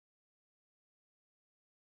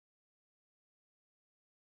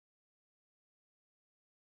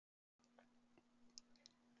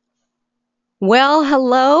Well,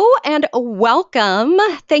 hello and welcome.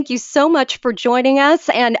 Thank you so much for joining us.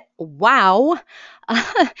 And wow,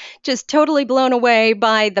 just totally blown away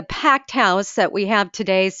by the packed house that we have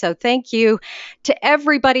today. So, thank you to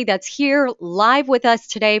everybody that's here live with us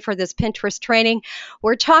today for this Pinterest training.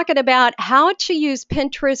 We're talking about how to use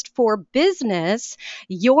Pinterest for business,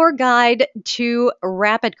 your guide to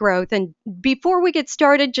rapid growth. And before we get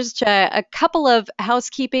started, just a couple of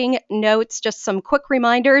housekeeping notes, just some quick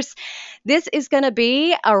reminders. This is going to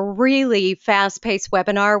be a really fast paced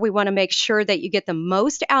webinar. We want to make sure that you get the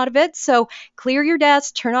most out of it. So clear your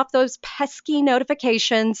desk, turn off those pesky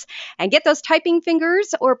notifications, and get those typing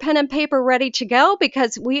fingers or pen and paper ready to go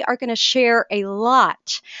because we are going to share a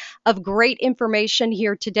lot of great information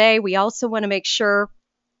here today. We also want to make sure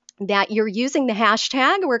that you're using the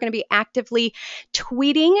hashtag. We're going to be actively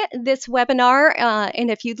tweeting this webinar.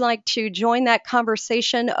 And if you'd like to join that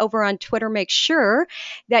conversation over on Twitter, make sure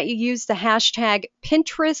that you use the hashtag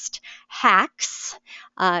Pinterest Hacks.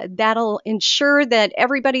 That'll ensure that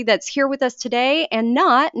everybody that's here with us today and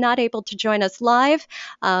not able to join us live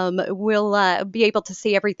will be able to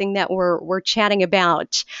see everything that we're chatting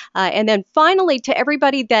about. And then finally, to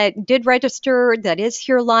everybody that did register, that is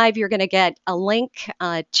here live, you're going to get a link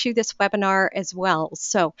to this webinar as well.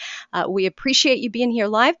 So we appreciate you being here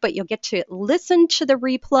live, but you'll get to listen to the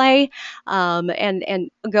replay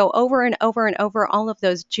and go over and over and over all of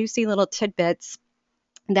those juicy little tidbits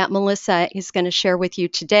that Melissa is going to share with you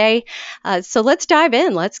today. So let's dive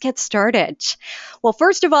in. Let's get started. Well,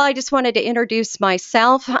 first of all, I just wanted to introduce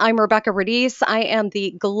myself. I'm Rebecca Radice. I am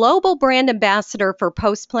the Global Brand Ambassador for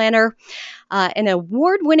Post Planner, an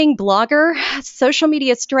award-winning blogger, social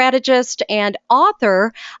media strategist, and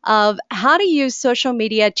author of How to Use Social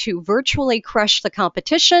Media to Virtually Crush the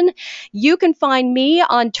Competition. You can find me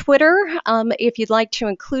on Twitter if you'd like to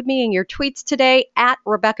include me in your tweets today at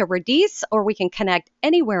Rebecca Radice, or we can connect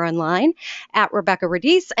anywhere online at Rebecca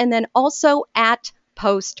Radice, and then also at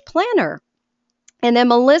Post Planner. And then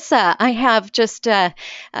Melissa, I have just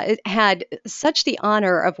had such the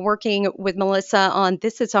honor of working with Melissa on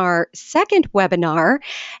this is our second webinar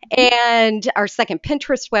and our second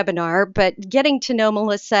Pinterest webinar, but getting to know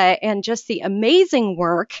Melissa and just the amazing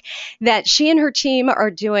work that she and her team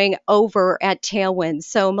are doing over at Tailwind.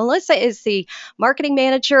 So Melissa is the marketing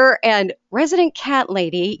manager and resident cat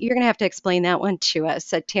lady. You're going to have to explain that one to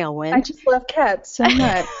us at Tailwind. I just love cats so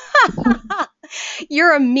much.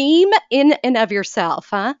 You're a meme in and of yourself,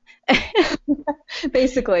 huh?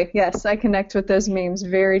 Basically, yes, I connect with those memes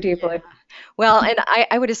very deeply. Well, and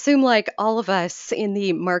I would assume, like all of us in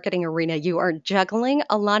the marketing arena, you are juggling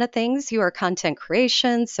a lot of things. You are content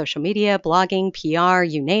creation, social media, blogging, PR,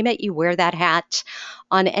 you name it. You wear that hat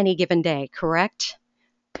on any given day, correct?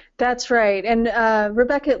 That's right. And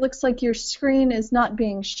Rebecca, it looks like your screen is not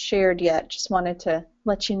being shared yet. Just wanted to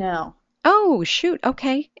let you know. Oh, shoot.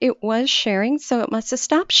 Okay. It was sharing, so it must have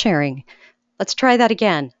stopped sharing. Let's try that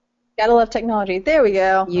again. Gotta love technology. There we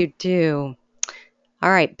go. You do.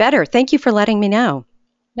 All right. Better. Thank you for letting me know.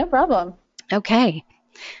 No problem. Okay.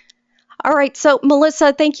 All right. So,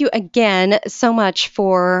 Melissa, thank you again so much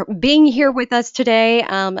for being here with us today.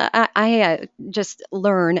 I just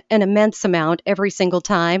learn an immense amount every single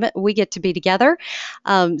time we get to be together.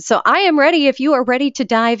 So, I am ready if you are ready to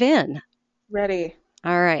dive in. Ready.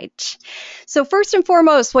 All right. So first and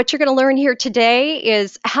foremost, what you're going to learn here today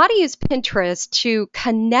is how to use Pinterest to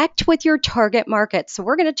connect with your target market. So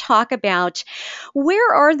we're going to talk about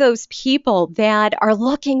where are those people that are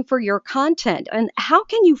looking for your content and how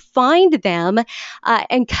can you find them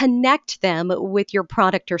and connect them with your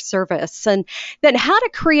product or service. And then how to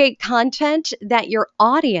create content that your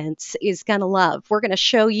audience is going to love. We're going to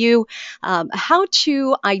show you how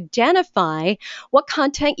to identify what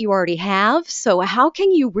content you already have. So how can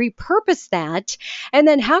you repurpose that? And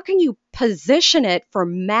then how can you position it for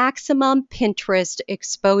maximum Pinterest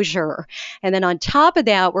exposure? And then on top of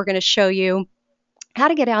that, we're going to show you how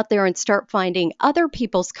to get out there and start finding other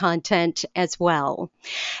people's content as well.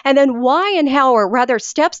 And then why and how, or rather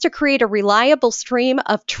steps to create a reliable stream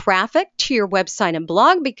of traffic to your website and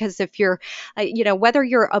blog. Because if you're, whether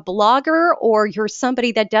you're a blogger or you're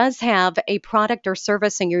somebody that does have a product or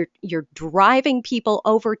service and you're driving people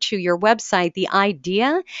over to your website, the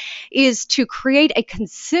idea is to create a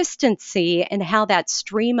consistency in how that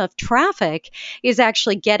stream of traffic is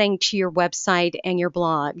actually getting to your website and your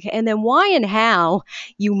blog. And then why and how now,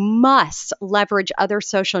 you must leverage other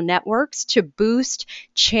social networks to boost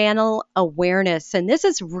channel awareness. And this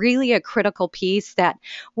is really a critical piece that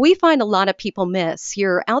we find a lot of people miss.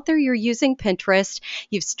 You're out there, you're using Pinterest,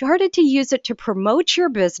 you've started to use it to promote your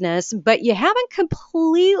business, but you haven't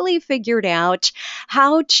completely figured out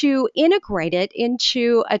how to integrate it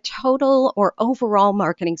into a total or overall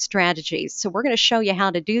marketing strategy. So we're going to show you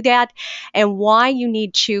how to do that and why you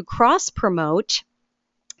need to cross promote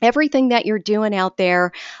everything that you're doing out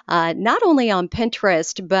there, not only on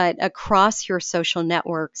Pinterest, but across your social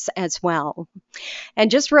networks as well. And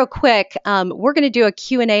just real quick, we're going to do a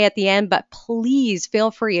Q&A at the end, but please feel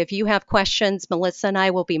free if you have questions. Melissa and I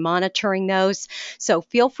will be monitoring those. So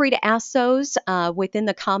feel free to ask those within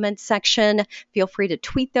the comments section. Feel free to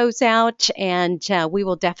tweet those out, and we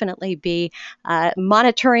will definitely be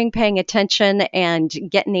monitoring, paying attention, and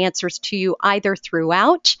getting answers to you either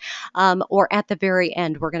throughout or at the very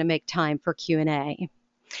end. We're going to make time for Q&A.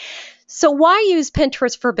 So why use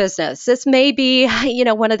Pinterest for business? This may be,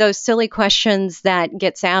 one of those silly questions that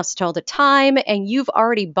gets asked all the time, and you've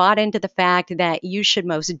already bought into the fact that you should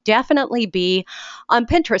most definitely be on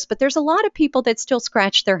Pinterest. But there's a lot of people that still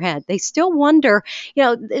scratch their head. They still wonder,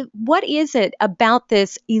 what is it about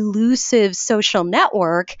this elusive social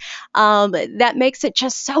network that makes it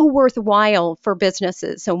just so worthwhile for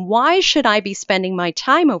businesses? And why should I be spending my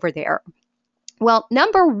time over there? Well,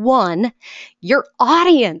 number one, your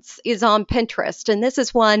audience is on Pinterest. And this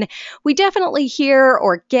is one we definitely hear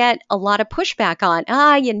or get a lot of pushback on.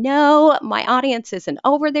 My audience isn't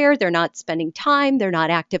over there. They're not spending time. They're not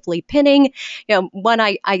actively pinning. One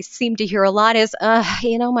I seem to hear a lot is,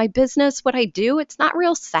 my business, what I do, it's not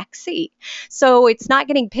real sexy. So it's not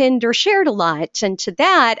getting pinned or shared a lot. And to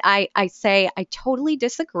that, I say I totally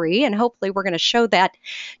disagree. And hopefully we're going to show that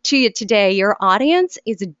to you today. Your audience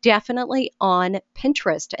is definitely on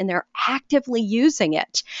Pinterest and they're actively using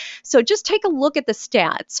it. So just take a look at the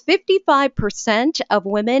stats. 55% of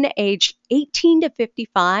women aged 18 to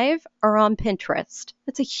 55 are on Pinterest.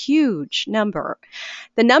 That's a huge number.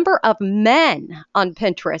 The number of men on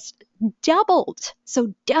Pinterest doubled.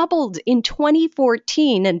 So doubled in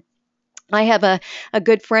 2014. And I have a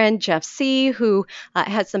good friend, Jeff C., who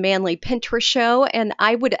has the Manly Pinterest Show, and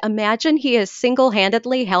I would imagine he has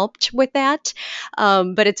single-handedly helped with that.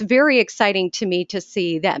 But it's very exciting to me to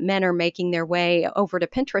see that men are making their way over to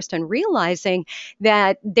Pinterest and realizing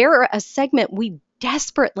that they're a segment we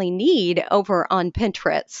desperately need over on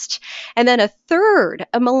Pinterest. And then a third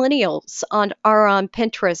of millennials are on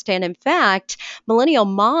Pinterest. And in fact, millennial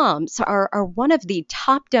moms are one of the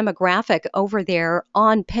top demographic over there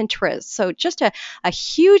on Pinterest. So just a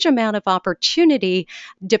huge amount of opportunity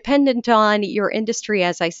dependent on your industry,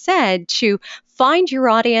 as I said, to find your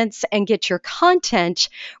audience and get your content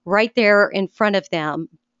right there in front of them.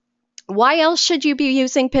 Why else should you be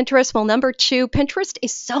using Pinterest? Well, number two, Pinterest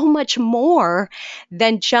is so much more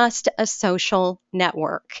than just a social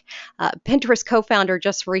network. Pinterest co-founder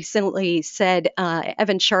just recently said,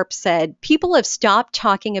 Evan Sharp said, people have stopped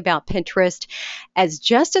talking about Pinterest as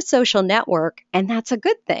just a social network, and that's a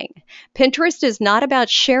good thing. Pinterest is not about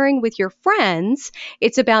sharing with your friends.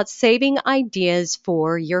 It's about saving ideas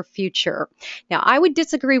for your future. Now, I would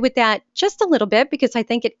disagree with that just a little bit because I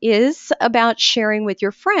think it is about sharing with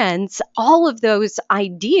your friends all of those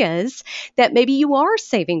ideas that maybe you are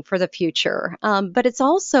saving for the future. But it's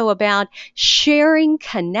also about sharing,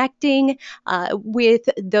 connecting with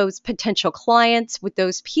those potential clients, with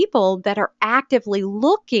those people that are actively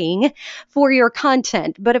looking for your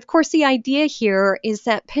content. But of course, the idea here is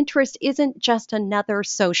that Pinterest isn't just another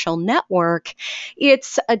social network.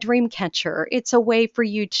 It's a dream catcher. It's a way for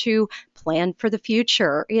you to plan for the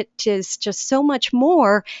future. It is just so much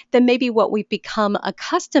more than maybe what we've become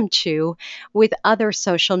accustomed to with other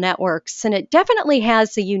social networks. And it definitely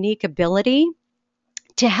has a unique ability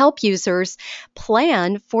to help users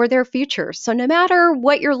plan for their future. So no matter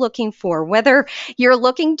what you're looking for, whether you're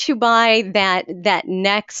looking to buy that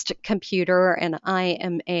next computer, and I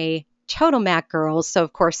am a total Mac girl, so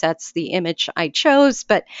of course that's the image I chose,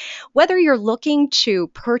 but whether you're looking to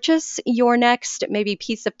purchase your next maybe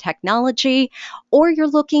piece of technology or you're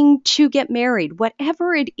looking to get married,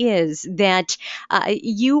 whatever it is that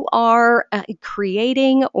you are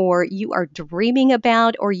creating or you are dreaming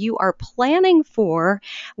about or you are planning for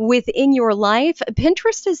within your life,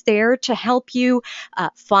 Pinterest is there to help you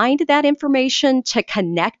find that information, to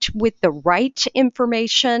connect with the right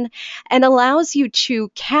information, and allows you to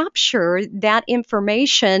capture that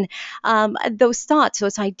information, those thoughts,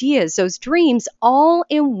 those ideas, those dreams, all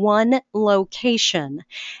in one location.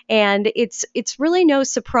 And it's really no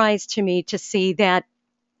surprise to me to see that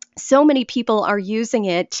So many people are using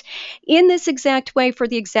it in this exact way for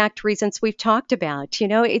the exact reasons we've talked about.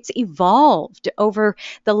 It's evolved over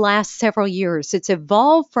the last several years. It's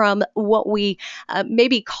evolved from what we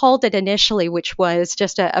maybe called it initially, which was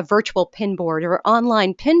just a virtual pin board or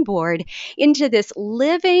online pin board, into this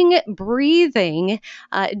living, breathing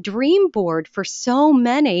dream board for so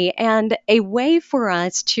many, and a way for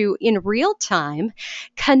us to, in real time,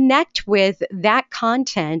 connect with that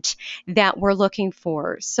content that we're looking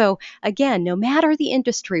for. So, again, no matter the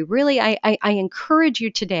industry, really, I encourage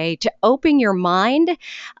you today to open your mind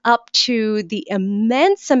up to the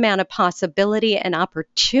immense amount of possibility and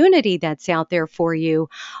opportunity that's out there for you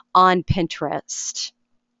on Pinterest.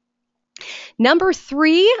 Number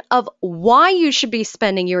three of why you should be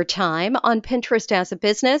spending your time on Pinterest as a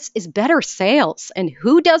business is better sales. And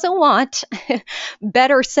who doesn't want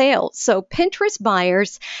better sales? So Pinterest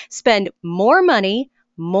buyers spend more money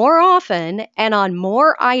more often and on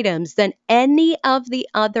more items than any of the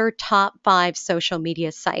other top 5 social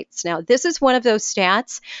media sites. Now, this is one of those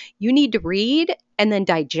stats you need to read and then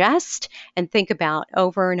digest and think about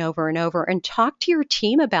over and over and over, and talk to your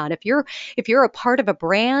team about. If you're a part of a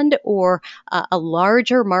brand or a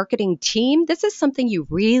larger marketing team, this is something you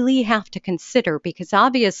really have to consider, because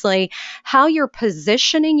obviously how you're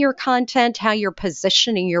positioning your content, how you're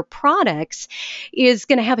positioning your products is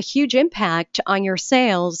going to have a huge impact on your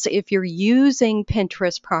sales if you're using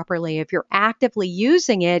Pinterest properly, if you're actively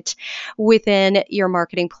using it within your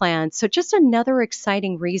marketing plan. So just another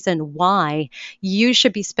exciting reason why you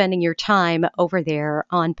should be spending your time over there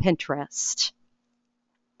on Pinterest.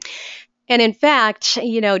 And in fact,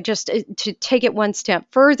 just to take it one step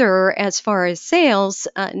further as far as sales,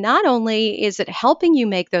 not only is it helping you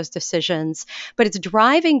make those decisions, but it's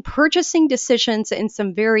driving purchasing decisions in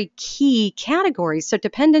some very key categories. So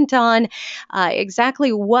dependent on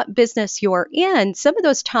exactly what business you're in, some of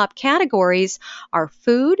those top categories are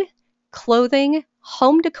food, clothing,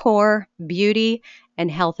 home decor, beauty, and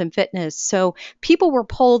health and fitness. So people were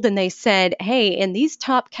polled and they said, hey, in these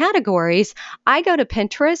top categories, I go to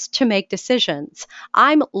Pinterest to make decisions.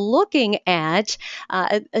 I'm looking at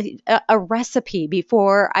a recipe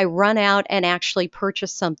before I run out and actually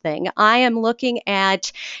purchase something. I am looking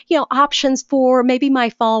at, options for maybe my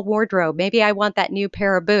fall wardrobe. Maybe I want that new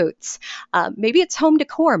pair of boots. Maybe it's home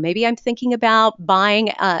decor. Maybe I'm thinking about buying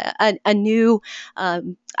a new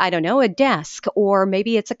I don't know, a desk, or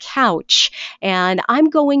maybe it's a couch. And I'm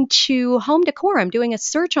going to home decor. I'm doing a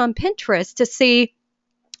search on Pinterest to see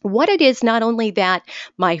what it is not only that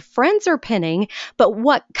my friends are pinning, but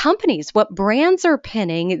what companies, what brands are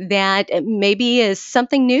pinning that maybe is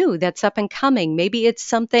something new that's up and coming. Maybe it's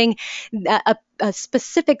something, a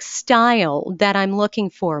specific style that I'm looking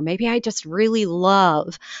for. Maybe I just really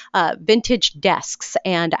love vintage desks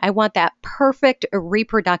and I want that perfect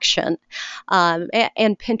reproduction.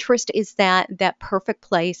 And Pinterest is that perfect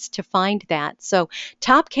place to find that. So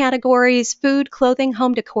top categories: food, clothing,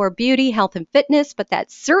 home decor, beauty, health and fitness. But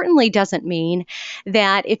that certainly doesn't mean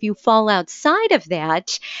that if you fall outside of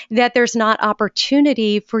that, that there's not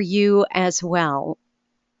opportunity for you as well.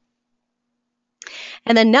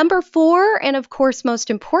 And then number four, and of course, most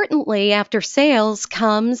importantly, after sales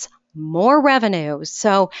comes more revenue.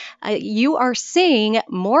 So you are seeing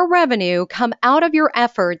more revenue come out of your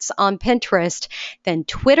efforts on Pinterest than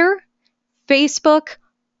Twitter, Facebook,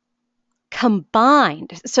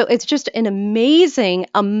 combined. So it's just an amazing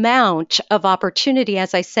amount of opportunity,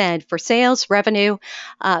 as I said, for sales, revenue,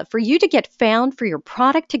 for you to get found, for your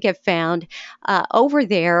product to get found over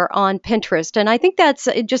there on Pinterest. And I think that's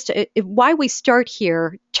just why we start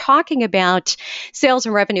here talking about sales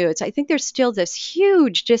and revenue. I think there's still this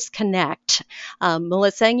huge disconnect,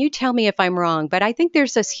 Melissa, and you tell me if I'm wrong, but I think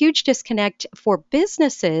there's this huge disconnect for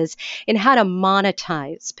businesses in how to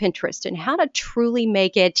monetize Pinterest and how to truly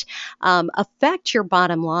make it affect your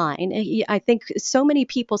bottom line. I think so many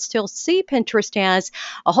people still see Pinterest as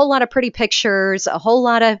a whole lot of pretty pictures, a whole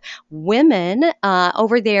lot of women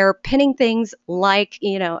over there pinning things like,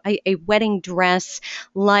 a wedding dress,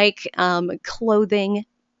 like clothing,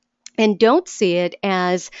 and don't see it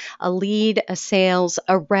as a lead, a sales,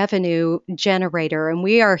 a revenue generator. And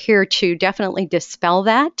we are here to definitely dispel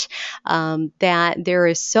that, that there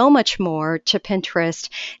is so much more to Pinterest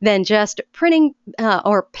than just printing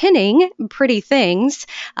or pinning pretty things.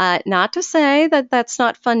 Not to say that that's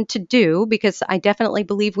not fun to do, because I definitely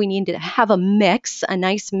believe we need to have a mix, a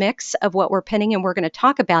nice mix of what we're pinning, and we're going to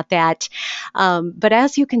talk about that. But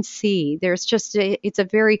as you can see, it's a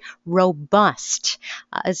very robust,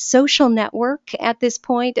 so social network at this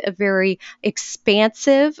point, a very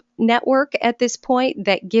expansive network at this point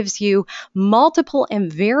that gives you multiple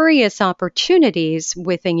and various opportunities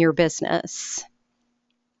within your business.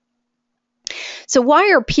 So,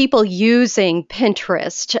 why are people using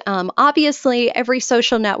Pinterest? Obviously, every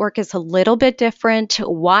social network is a little bit different.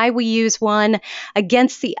 Why we use one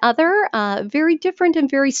against the other, very different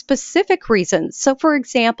and very specific reasons. So, for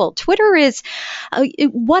example, Twitter is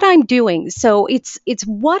what I'm doing. So, it's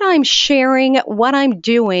what I'm sharing, what I'm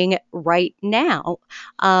doing right now.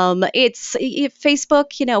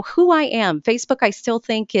 Facebook, who I am. Facebook, I still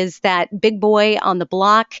think is that big boy on the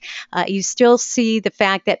block. You still see the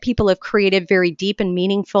fact that people have created very deep and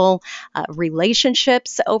meaningful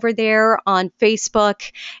relationships over there on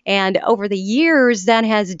Facebook. And over the years, that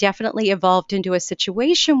has definitely evolved into a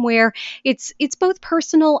situation where it's both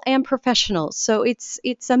personal and professional. So it's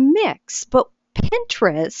a mix. But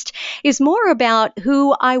Pinterest is more about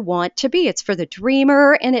who I want to be. It's for the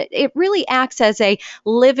dreamer, and it really acts as a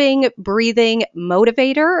living, breathing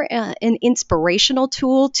motivator, an inspirational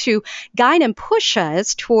tool to guide and push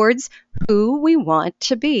us towards who we want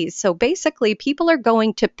to be. So basically, people are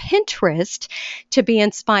going to Pinterest to be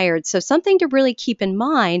inspired. So something to really keep in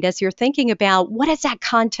mind as you're thinking about what is that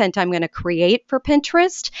content I'm going to create for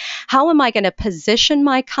Pinterest? How am I going to position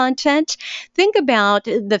my content? Think about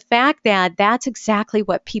the fact that that's exactly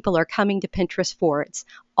what people are coming to Pinterest for. It's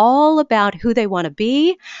all about who they want to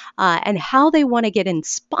be and how they want to get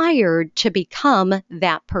inspired to become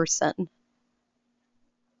that person.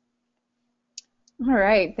 All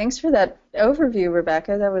right, thanks for that overview,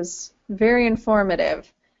 Rebecca. That was very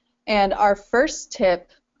informative. And our first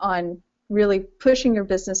tip on really pushing your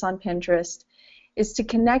business on Pinterest is to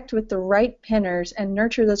connect with the right pinners and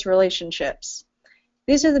nurture those relationships.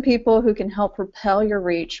 These are the people who can help propel your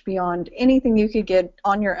reach beyond anything you could get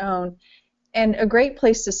on your own. And a great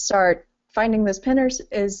place to start finding those pinners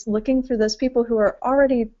is looking for those people who are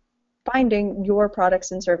already finding your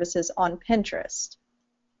products and services on Pinterest.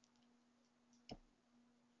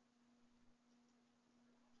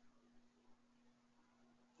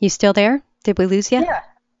 You still there? Did we lose you? Yeah.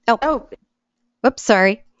 Oh, whoops,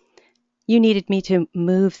 sorry. You needed me to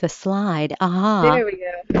move the slide. Aha. There we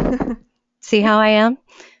go. See how I am?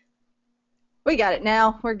 We got it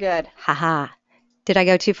now. We're good. Haha. Did I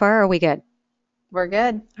go too far or are we good? We're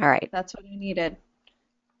good. All right. That's what I needed.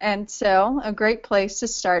 And so a great place to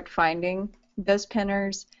start finding those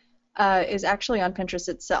pinners is actually on Pinterest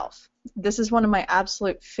itself. This is one of my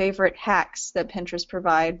absolute favorite hacks that Pinterest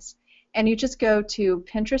provides. And you just go to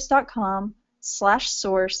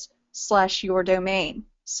pinterest.com/source/your-domain.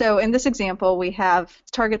 So in this example, we have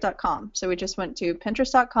target.com. So we just went to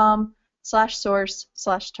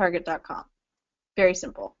pinterest.com/source/target.com. Very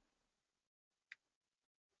simple.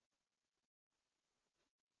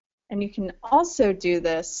 And you can also do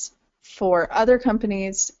this for other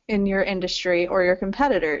companies in your industry or your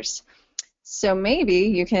competitors. So maybe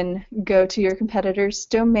you can go to your competitor's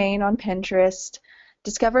domain on Pinterest,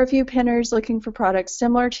 discover a few pinners looking for products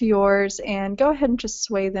similar to yours, and go ahead and just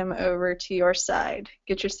sway them over to your side.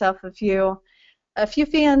 Get yourself a few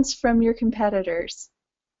fans from your competitors.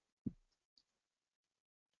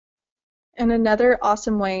 And another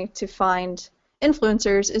awesome way to find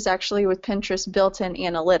influencers is actually with Pinterest built-in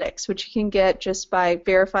analytics, which you can get just by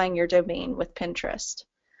verifying your domain with Pinterest.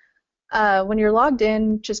 When you're logged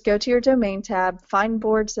in, just go to your domain tab, find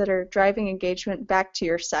boards that are driving engagement back to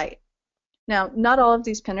your site. Now, not all of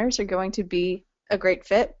these pinners are going to be a great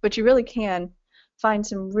fit, but you really can find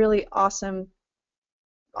some really awesome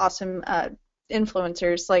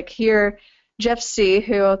influencers. Like here, Jeff C.,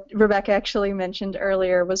 who Rebecca actually mentioned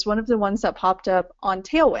earlier, was one of the ones that popped up on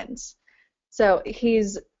Tailwinds. So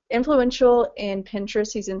he's influential in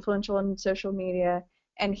Pinterest, he's influential in social media,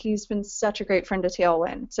 and he's been such a great friend to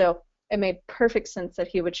Tailwind. So it made perfect sense that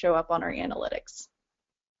he would show up on our analytics.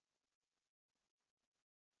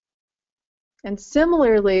 And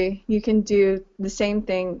similarly, you can do the same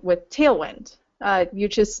thing with Tailwind. You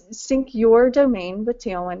just sync your domain with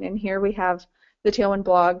Tailwind, and here we have the Tailwind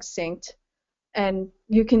blog synced, and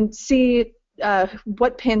you can see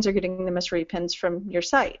what pins are getting the most repins from your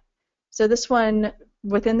site. So this one,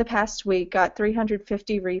 within the past week, got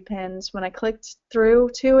 350 repins. When I clicked through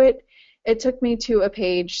to it, it took me to a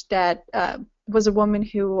page that was a woman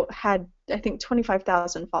who had, I think,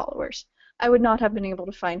 25,000 followers. I would not have been able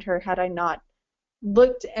to find her had I not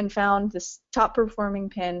looked and found this top performing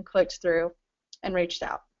pin, clicked through, and reached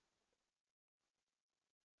out.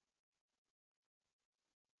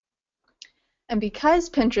 And because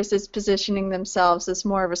Pinterest is positioning themselves as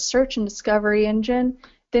more of a search and discovery engine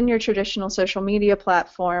than your traditional social media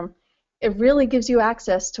platform, it really gives you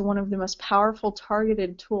access to one of the most powerful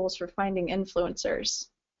targeted tools for finding influencers.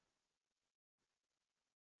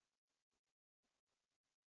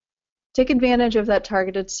 Take advantage of that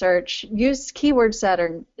targeted search, use keywords that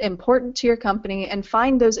are important to your company, and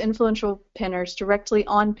find those influential pinners directly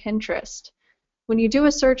on Pinterest. When you do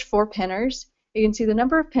a search for pinners, you can see the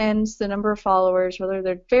number of pins, the number of followers, whether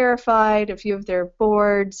they're verified, a few of their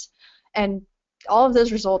boards, and all of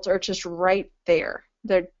those results are just right there.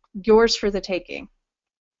 They're yours for the taking.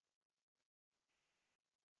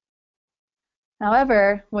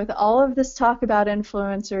 However, with all of this talk about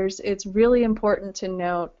influencers, it's really important to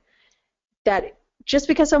note that just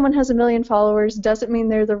because someone has 1 million followers doesn't mean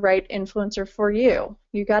they're the right influencer for you.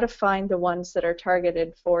 You got to find the ones that are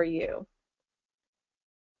targeted for you.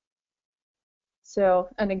 So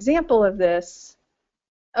an example of this,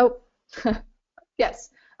 yes,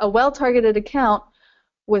 a well-targeted account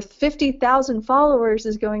with 50,000 followers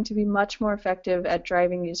is going to be much more effective at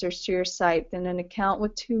driving users to your site than an account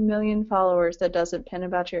with 2 million followers that doesn't pin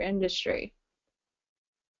about your industry.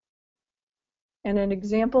 And an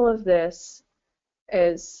example of this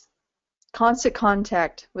is Constant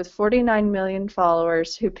Contact with 49 million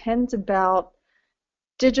followers who pins about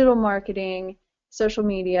digital marketing, social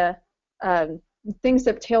media, things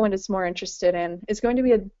that Tailwind is more interested in, is going to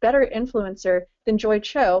be a better influencer than Joy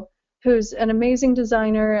Cho, who's an amazing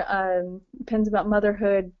designer, pins about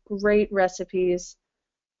motherhood, great recipes,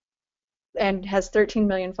 and has 13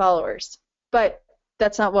 million followers. But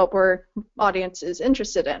that's not what our audience is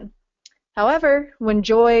interested in. However, when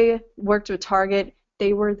Joy worked with Target,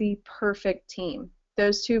 they were the perfect team.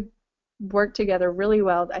 Those two worked together really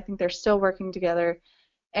well. I think they're still working together,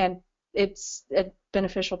 and it's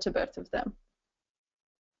beneficial to both of them.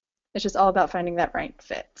 It's just all about finding that right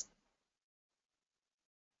fit.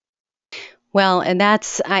 Well, and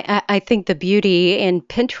that's, I think the beauty in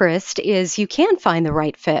Pinterest is you can find the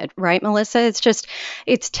right fit, right, Melissa?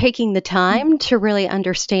 It's taking the time to really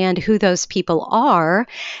understand who those people are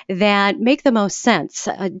that make the most sense.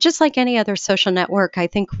 Just like any other social network, I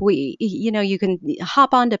think you can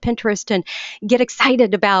hop onto Pinterest and get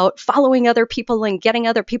excited about following other people and getting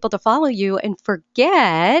other people to follow you and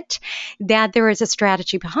forget that there is a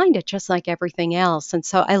strategy behind it, just like everything else. And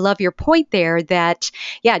so I love your point there that,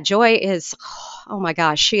 yeah, Joy is, oh my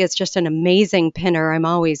gosh, she is just an amazing pinner. I'm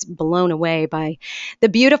always blown away by the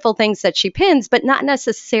beautiful things that she pins, but not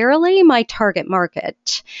necessarily my target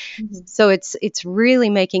market. Mm-hmm. So it's really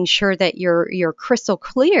making sure that you're crystal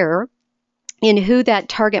clear in who that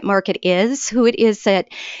target market is, who it is that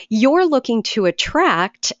you're looking to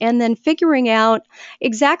attract, and then figuring out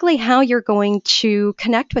exactly how you're going to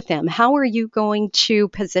connect with them. How are you going to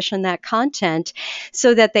position that content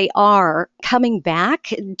so that they are coming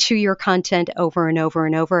back to your content over and over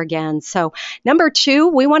and over again? So number 2,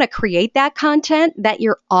 we want to create that content that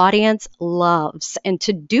your audience loves. And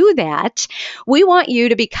to do that, we want you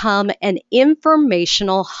to become an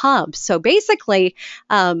informational hub. So basically,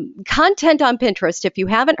 content on Pinterest, if you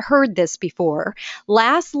haven't heard this before,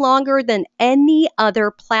 lasts longer than any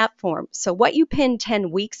other platform. So what you pinned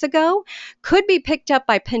 10 weeks ago could be picked up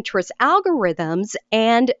by Pinterest algorithms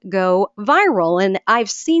and go viral. And I've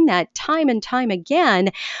seen that time and time again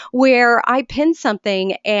where I pin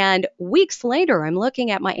something and weeks later I'm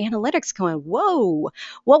looking at my analytics going, whoa,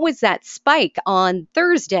 what was that spike on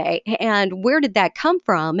Thursday? And where did that come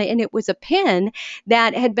from? And it was a pin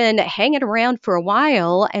that had been hanging around for a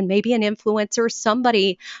while, and maybe an influencer,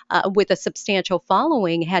 somebody with a substantial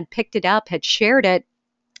following had picked it up, had shared it,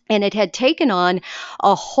 and it had taken on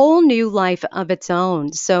a whole new life of its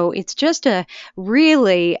own. So it's just a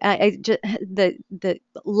really, the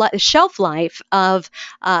shelf life of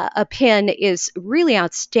a pin is really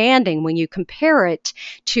outstanding when you compare it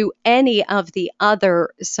to any of the other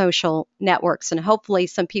social networks. And hopefully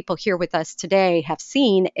some people here with us today have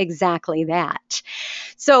seen exactly that.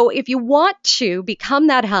 So if you want to become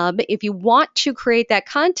that hub, if you want to create that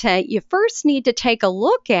content, you first need to take a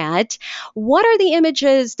look at what are the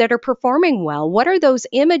images that are performing well? What are those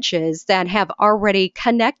images that have already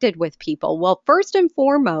connected with people? Well, first and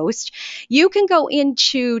foremost, you can go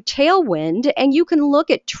into Tailwind and you can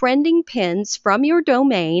look at trending pins from your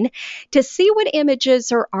domain to see what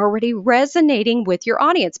images are already resonating with your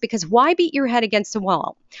audience. Because why beat your head against a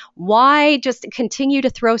wall? Why just continue to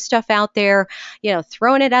throw stuff out there,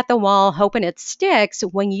 throwing it at the wall, hoping it sticks,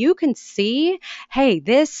 when you can see, hey,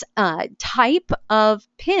 this type of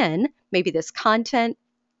pin, maybe this content,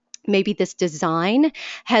 maybe this design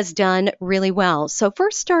has done really well. So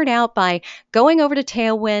first start out by going over to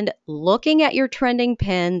Tailwind, looking at your trending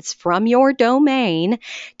pins from your domain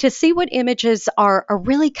to see what images are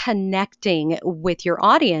really connecting with your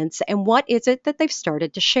audience and what is it that they've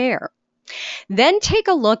started to share. Then take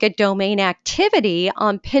a look at domain activity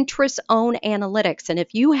on Pinterest's own analytics. And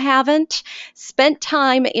if you haven't spent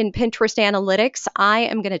time in Pinterest analytics, I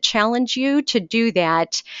am going to challenge you to do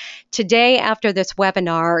that today after this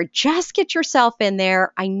webinar. Just get yourself in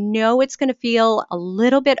there. I know it's going to feel a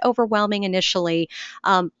little bit overwhelming initially,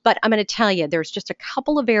 but I'm going to tell you, there's just a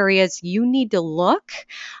couple of areas you need to look.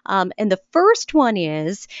 And the first one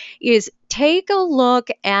is take a look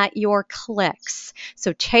at your clicks.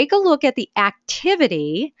 So take a look at the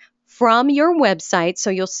activity from your website.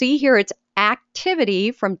 So you'll see here it's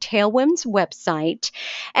activity from Tailwind's website.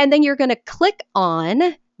 And then you're going to click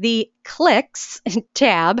on the clicks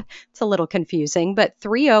tab. It's a little confusing, but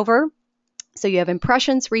 3 over. So you have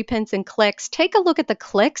impressions, repins, and clicks. Take a look at the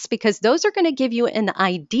clicks because those are going to give you an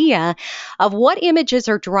idea of what images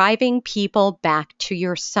are driving people back to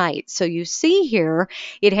your site. So you see here,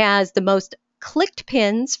 it has the most clicked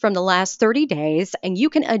pins from the last 30 days, and you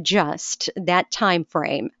can adjust that time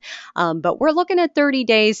frame. But we're looking at 30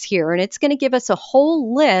 days here, and it's going to give us a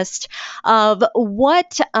whole list of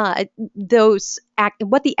what the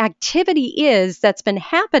activity is that's been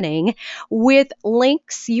happening with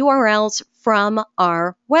links, URLs from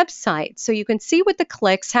our website. So you can see with the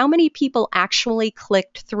clicks how many people actually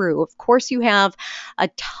clicked through. Of course, you have a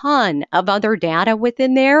ton of other data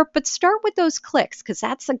within there, but start with those clicks because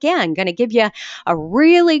that's, again, going to give you a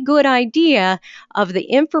really good idea of the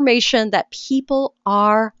information that people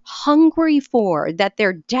are hungry for, that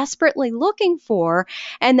they're desperately looking for,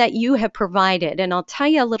 and that you have provided. And I'll tell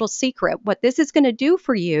you a little secret. What this is going to do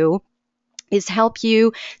for you is help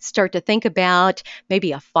you start to think about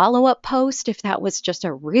maybe a follow-up post if that was just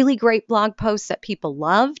a really great blog post that people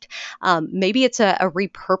loved. Maybe it's a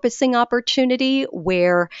repurposing opportunity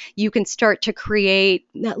where you can start to create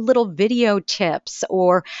little video tips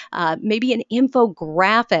or maybe an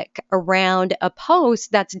infographic around a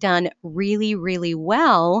post that's done really, really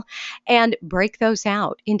well and break those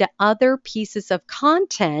out into other pieces of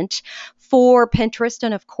content for Pinterest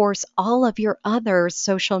and, of course, all of your other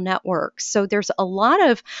social networks. So there's a lot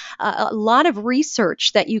of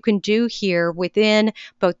research that you can do here within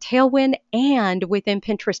both Tailwind and within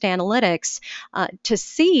Pinterest Analytics to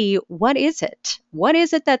see what is it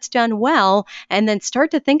that's done well, and then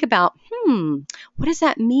start to think about, what does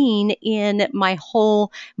that mean in my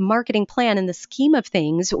whole marketing plan in the scheme of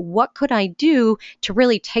things? What could I do to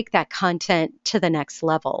really take that content to the next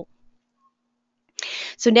level?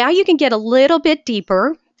 So now you can get a little bit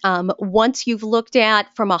deeper. Once you've looked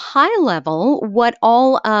at from a high level what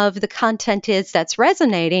all of the content is that's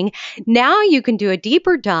resonating, now you can do a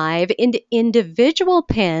deeper dive into individual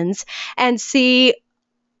pins and see,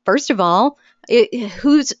 first of all,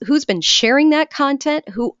 who's been sharing that content,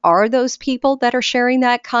 who are those people that are sharing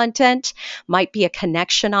that content, might be a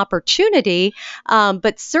connection opportunity,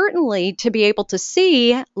 but certainly to be able to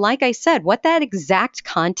see, like I said, what that exact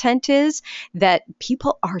content is that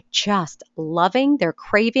people are just loving, they're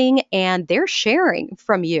craving, and they're sharing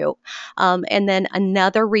from you. And then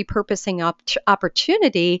another repurposing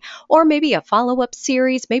opportunity, or maybe a follow-up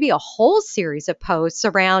series, maybe a whole series of posts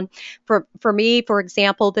around, for me, for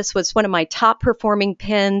example, this was one of my top performing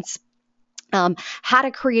pins. How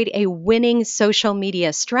to create a winning social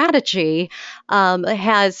media strategy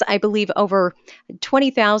has, I believe, over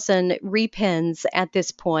 20,000 repins at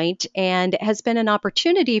this point, and has been an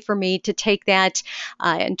opportunity for me to take that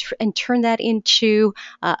and turn that into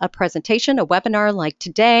a presentation, a webinar like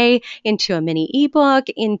today, into a mini ebook,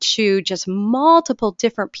 into just multiple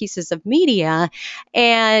different pieces of media.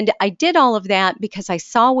 And I did all of that because I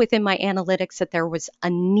saw within my analytics that there was a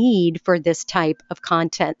need for this type of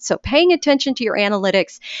content. So paying attention to your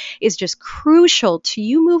analytics is just crucial to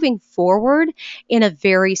you moving forward in a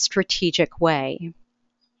very strategic way.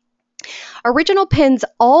 Original pins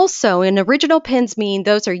also, and original pins mean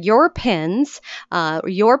those are your pins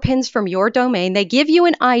from your domain. They give you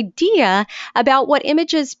an idea about what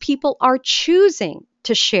images people are choosing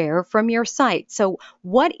to share from your site. So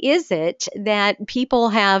what is it that people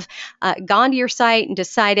have gone to your site and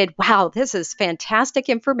decided, wow, this is fantastic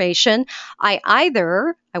information. I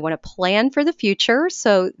want to plan for the future.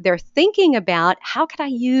 So they're thinking about how could I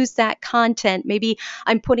use that content? Maybe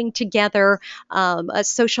I'm putting together a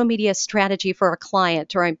social media strategy for a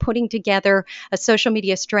client, or I'm putting together a social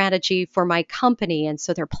media strategy for my company. And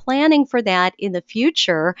so they're planning for that in the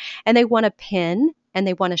future, and they want to pin and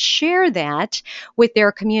they want to share that with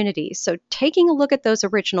their community. So taking a look at those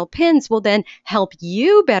original pins will then help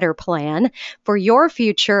you better plan for your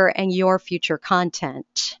future and your future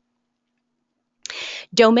content.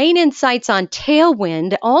 Domain insights on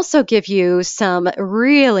Tailwind also give you some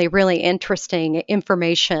really, really interesting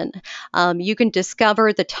information. You can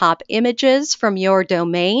discover the top images from your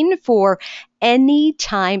domain for any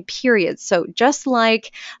time period. So just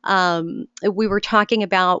like we were talking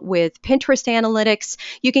about with Pinterest analytics,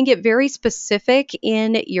 you can get very specific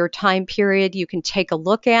in your time period. You can take a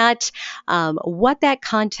look at what that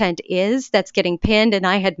content is that's getting pinned. And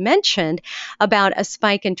I had mentioned about a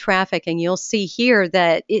spike in traffic, and you'll see here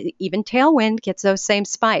that even Tailwind gets those same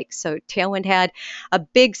spikes. So Tailwind had a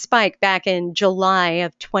big spike back in July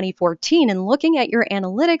of 2014, and looking at your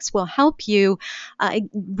analytics will help you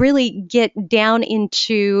really get down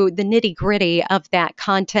into the nitty gritty of that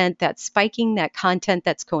content that's spiking, that content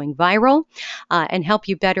that's going viral, and help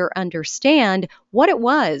you better understand what it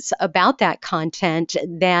was about that content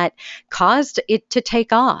that caused it to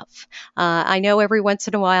take off. I know every once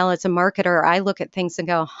in a while as a marketer, I look at things and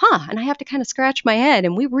go, and I have to kind of scratch my head,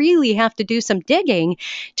 and we really have to do some digging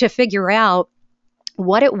to figure out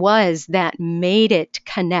what it was that made it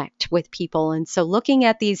connect with people. And so looking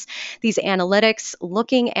at these analytics,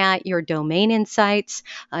 looking at your domain insights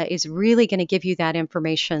is really going to give you that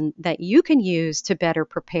information that you can use to better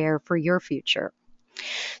prepare for your future.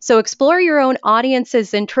 So explore your own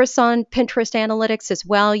audience's interests on Pinterest analytics as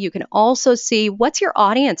well. You can also see what's your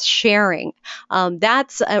audience sharing.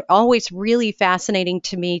 That's always really fascinating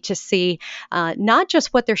to me to see not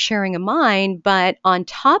just what they're sharing of mine, but on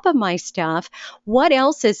top of my stuff, what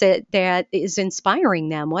else is it that is inspiring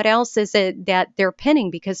them? What else is it that they're pinning?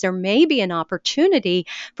 Because there may be an opportunity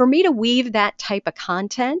for me to weave that type of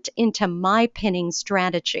content into my pinning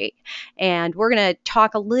strategy. And we're going to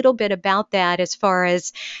talk a little bit about that as far as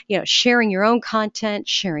sharing your own content,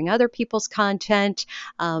 sharing other people's content,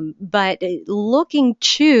 but looking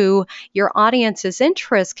to your audience's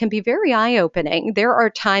interests can be very eye-opening. There are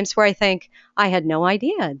times where I think, I had no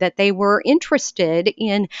idea that they were interested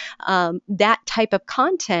in that type of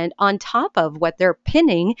content on top of what they're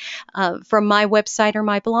pinning from my website or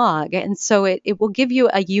my blog. And so it will give you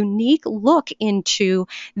a unique look into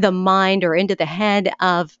the mind or into the head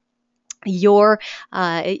of your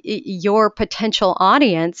potential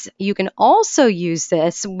audience. You can also use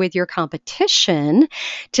this with your competition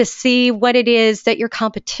to see what it is that your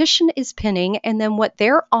competition is pinning, and then what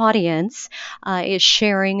their audience is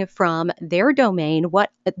sharing from their domain,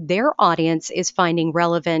 what their audience is finding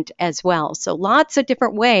relevant as well. So lots of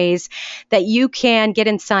different ways that you can get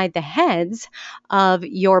inside the heads of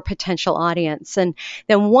your potential audience. And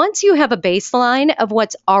then once you have a baseline of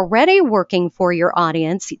what's already working for your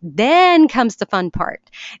audience, then comes the fun part.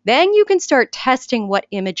 Then you can start testing what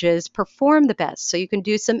images perform the best. So you can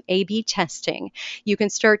do some A/B testing. You can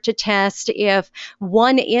start to test if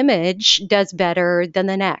one image does better than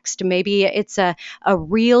the next. Maybe it's a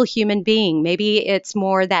real human being. Maybe it's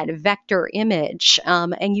more that vector image.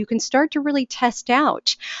 And you can start to really test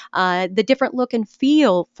out the different look and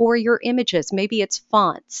feel for your images. Maybe it's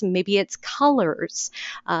fonts, maybe it's colors.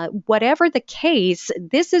 Whatever the case,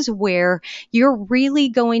 this is where you're really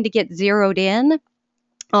going to get zeroed in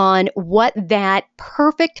on what that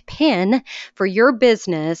perfect pin for your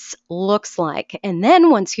business looks like. And then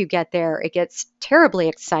once you get there, it gets terribly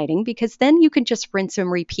exciting, because then you can just rinse and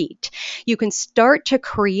repeat. You can start to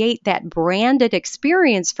create that branded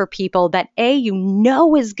experience for people that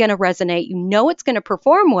is going to resonate, it's going to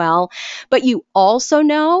perform well, but you also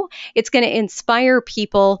know it's going to inspire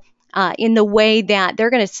people in the way that they're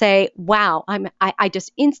going to say, wow, I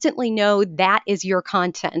just instantly know that is your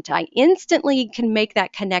content. I instantly can make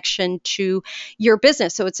that connection to your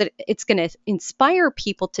business. So it's going to inspire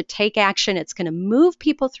people to take action. It's going to move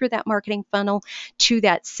people through that marketing funnel to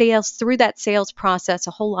that through that sales process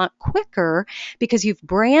a whole lot quicker, because you've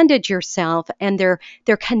branded yourself and they're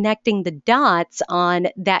connecting the dots on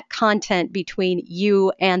that content between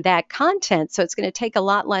you and that content. So it's going to take a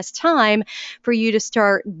lot less time for you to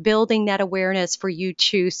start building that awareness, for you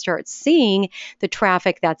to start seeing the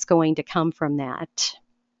traffic that's going to come from that.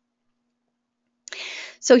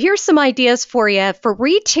 So here's some ideas for you. For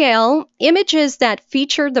retail, images that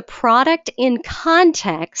feature the product in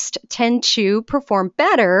context tend to perform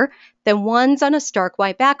better than ones on a stark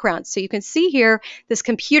white background. So you can see here this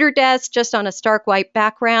computer desk just on a stark white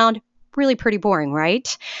background. really pretty boring,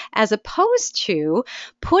 right? As opposed to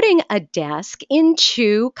putting a desk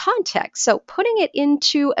into context. So putting it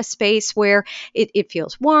into a space where it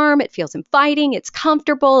feels warm, it feels inviting, it's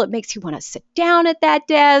comfortable, it makes you want to sit down at that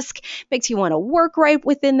desk, makes you want to work right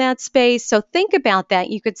within that space. So think about that.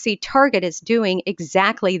 You could see Target is doing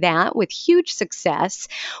exactly that with huge success,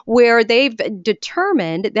 where they've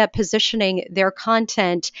determined that positioning their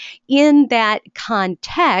content in that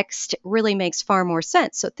context really makes far more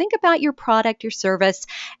sense. So think about your product, your service,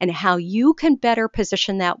 and how you can better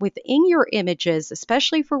position that within your images,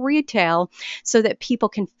 especially for retail, so that people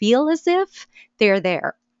can feel as if they're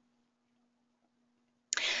there.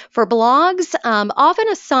 For blogs, often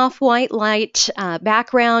a soft white light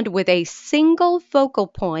background with a single focal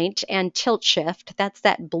point and tilt shift, that's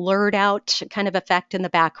that blurred out kind of effect in the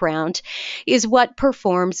background, is what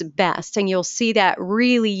performs best. And you'll see that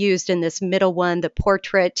really used in this middle one, the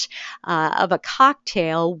portrait of a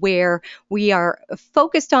cocktail, where we are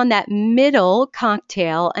focused on that middle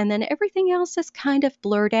cocktail and then everything else is kind of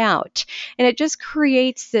blurred out. And it just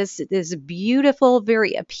creates this beautiful,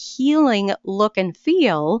 very appealing look and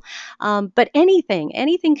feel. But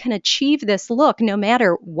anything can achieve this look, no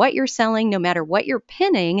matter what you're selling, no matter what you're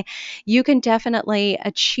pinning, you can definitely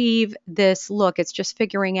achieve this look. It's just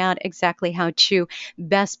figuring out exactly how to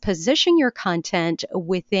best position your content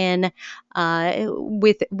within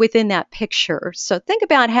that picture. So think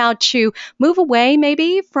about how to move away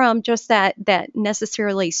maybe from just that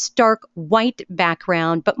necessarily stark white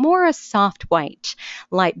background, but more a soft white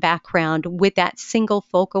light background with that single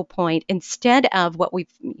focal point, instead of what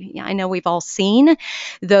I know we've all seen,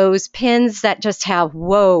 those pins that just have,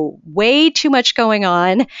 whoa, way too much going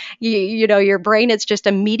on. You know, your brain is just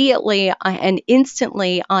immediately and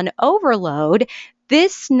instantly on overload.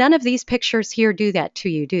 None of these pictures here do that to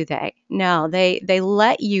you, do they? No, they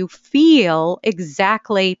let you feel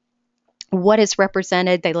exactly what is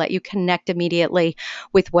represented. They let you connect immediately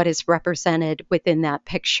with what is represented within that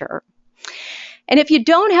picture. And if you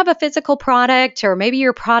don't have a physical product, or maybe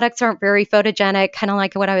your products aren't very photogenic, kind of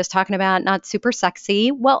like what I was talking about, not super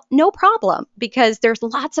sexy, well, no problem, because there's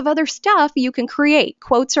lots of other stuff you can create.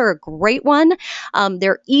 Quotes are a great one.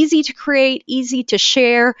 They're easy to create, easy to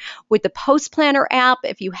share with the Post Planner app.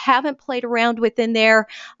 If you haven't played around within there,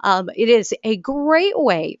 it is a great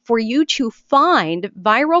way for you to find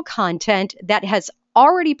viral content that has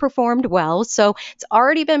already performed well. So it's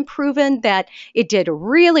already been proven that it did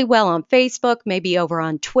really well on Facebook, maybe over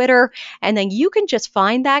on Twitter. And then you can just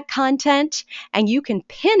find that content and you can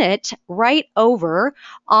pin it right over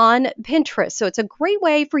on Pinterest. So it's a great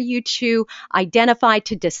way for you to identify,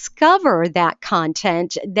 to discover that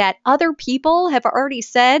content that other people have already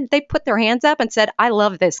said. They put their hands up and said, I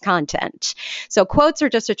love this content. So quotes are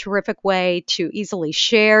just a terrific way to easily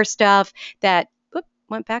share stuff that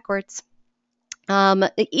went backwards.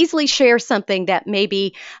 Easily share something that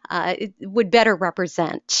maybe would better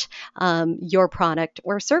represent your product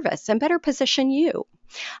or service and better position you.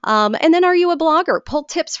 And then, are you a blogger? Pull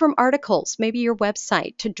tips from articles, maybe your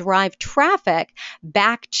website, to drive traffic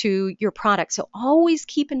back to your product. So always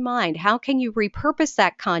keep in mind, how can you repurpose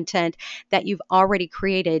that content that you've already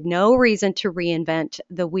created? No reason to reinvent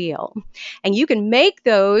the wheel. And you can make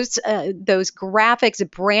those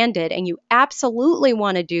graphics branded, and you absolutely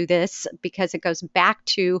want to do this because it goes back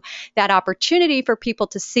to that opportunity for people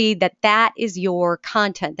to see that that is your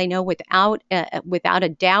content. They know without a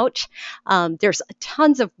doubt. There's a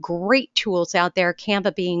tons of great tools out there,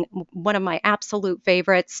 Canva being one of my absolute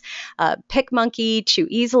favorites. PicMonkey to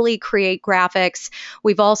easily create graphics.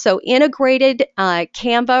 We've also integrated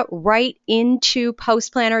Canva right into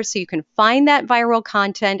Post Planner, so you can find that viral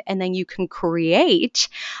content and then you can create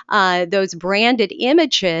those branded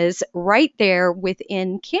images right there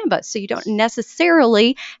within Canva. So you don't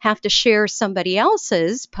necessarily have to share somebody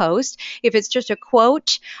else's post. If it's just a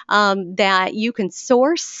quote that you can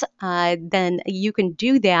source, then you can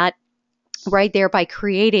do that right there by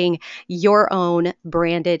creating your own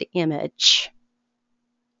branded image.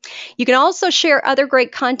 You can also share other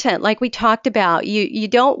great content like we talked about. You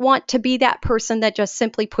don't want to be that person that just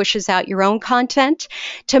simply pushes out your own content.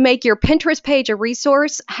 To make your Pinterest page a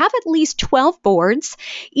resource, have at least 12 boards,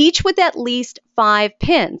 each with at least 5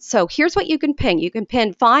 pins. So here's what you can pin. You can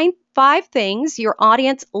pin five things your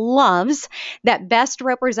audience loves that best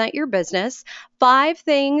represent your business, 5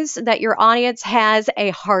 things that your audience has a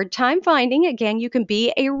hard time finding. Again, you can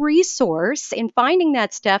be a resource in finding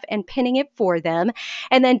that stuff and pinning it for them.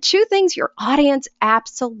 And then 2 things your audience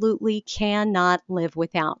absolutely cannot live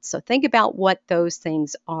without. So think about what those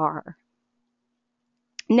things are.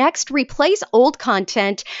 Next, replace old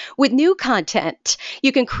content with new content.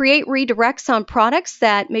 You can create redirects on products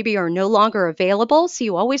that maybe are no longer available. So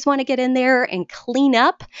you always want to get in there and clean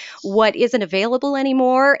up what isn't available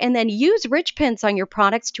anymore. And then use rich pins on your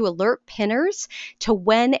products to alert pinners to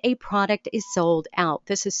when a product is sold out.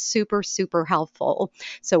 This is super, super helpful.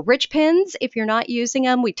 So rich pins, if you're not using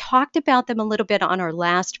them, we talked about them a little bit on our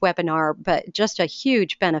last webinar, but just a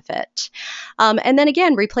huge benefit. And then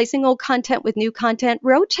again, replacing old content with new content,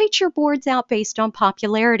 rotate your boards out based on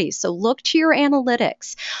popularity. So look to your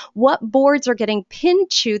analytics. What boards are getting pinned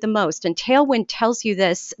to the most? And Tailwind tells you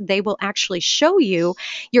this. They will actually show you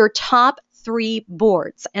your top 3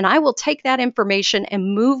 boards. And I will take that information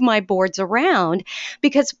and move my boards around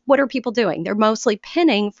because what are people doing? They're mostly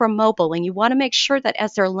pinning from mobile. And you want to make sure that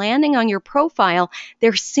as they're landing on your profile,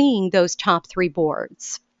 they're seeing those top 3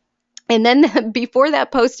 boards. And then before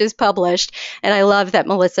that post is published, and I love that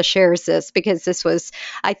Melissa shares this because this was,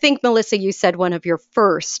 I think, Melissa, you said one of your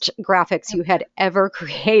first graphics you had ever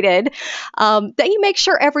created, that you make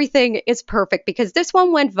sure everything is perfect because this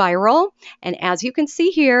one went viral. And as you can see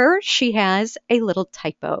here, she has a little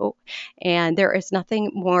typo. And there is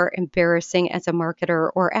nothing more embarrassing as a marketer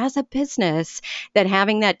or as a business than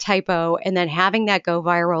having that typo and then having that go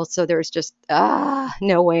viral. So there's just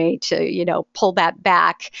no way to, pull that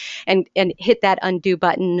back and hit that undo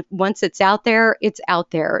button. Once it's out there, it's out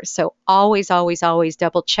there. So always, always, always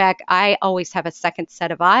double check. I always have a second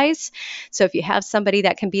set of eyes. So if you have somebody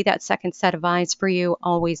that can be that second set of eyes for you,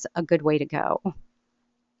 always a good way to go.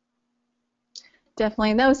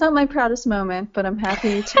 Definitely. That was not my proudest moment, but I'm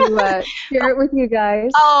happy to share it with you guys.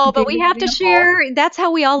 Oh, but we have to share. That's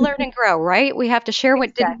how we all learn and grow, right? We have to share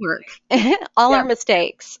what didn't work, all our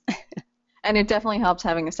mistakes. And it definitely helps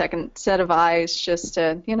having a second set of eyes just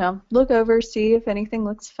to, look over, see if anything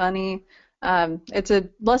looks funny. It's a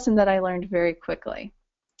lesson that I learned very quickly.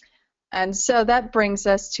 And so that brings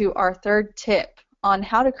us to our third tip on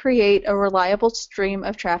how to create a reliable stream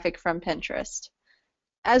of traffic from Pinterest.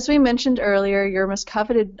 As we mentioned earlier, your most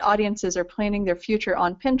coveted audiences are planning their future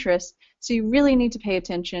on Pinterest, so you really need to pay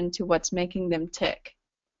attention to what's making them tick.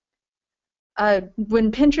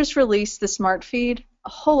 When Pinterest released the Smart Feed, a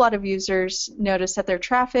whole lot of users noticed that their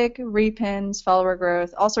traffic, repins, follower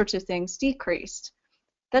growth, all sorts of things decreased.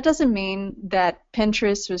 That doesn't mean that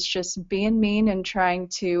Pinterest was just being mean and trying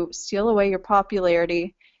to steal away your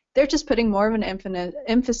popularity. They're just putting more of an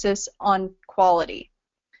emphasis on quality.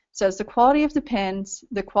 So it's the quality of the pins,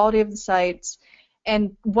 the quality of the sites,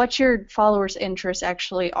 and what your followers' interests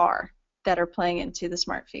actually are that are playing into the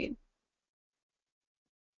Smart Feed.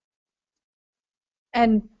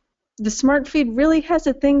 And the Smart Feed really has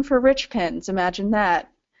a thing for rich pins, imagine that.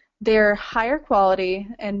 They're higher quality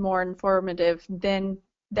and more informative than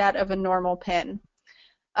that of a normal pin.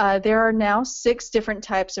 There are now 6 different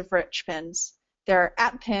types of rich pins. There are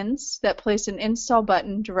app pins that place an install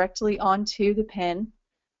button directly onto the pin,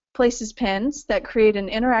 places pins that create an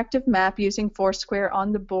interactive map using Foursquare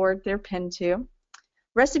on the board they're pinned to,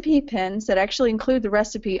 recipe pins that actually include the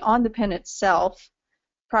recipe on the pin itself,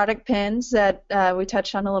 product pins that we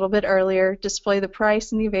touched on a little bit earlier display the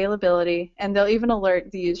price and the availability, and they'll even alert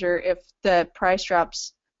the user if the price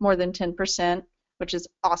drops more than 10%, which is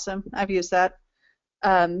awesome. I've used that.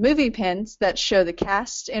 Movie pins that show the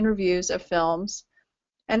cast and reviews of films,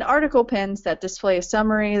 and article pins that display a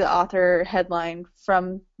summary, the author, headline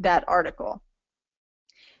from that article.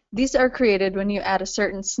 These are created when you add a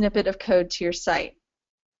certain snippet of code to your site.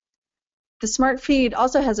 The Smart Feed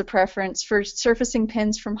also has a preference for surfacing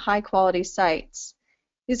pins from high-quality sites.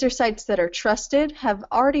 These are sites that are trusted, have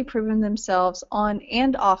already proven themselves on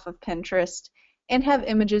and off of Pinterest, and have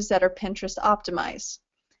images that are Pinterest optimized.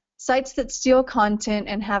 Sites that steal content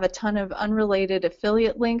and have a ton of unrelated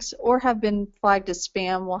affiliate links or have been flagged as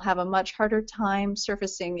spam will have a much harder time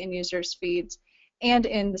surfacing in users' feeds and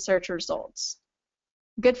in the search results.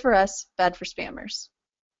 Good for us, bad for spammers.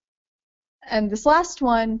 And this last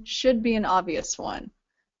one should be an obvious one.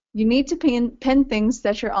 You need to pin things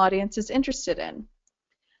that your audience is interested in.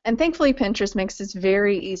 And thankfully, Pinterest makes this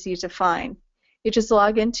very easy to find. You just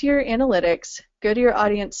log into your analytics, go to your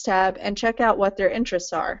audience tab, and check out what their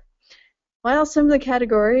interests are. While some of the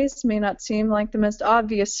categories may not seem like the most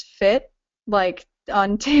obvious fit, like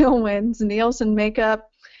on Tailwind's Nielsen makeup,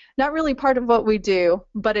 not really part of what we do,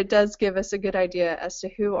 but it does give us a good idea as to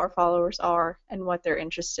who our followers are and what they're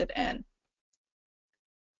interested in.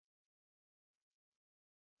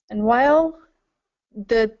 And while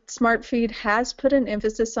the Smart Feed has put an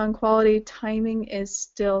emphasis on quality, timing is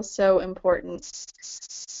still so important.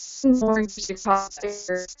 More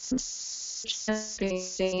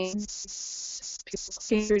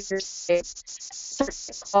walking through your space, sort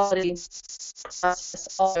of quality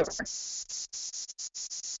process all over.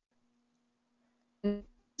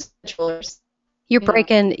 Schedulers, You're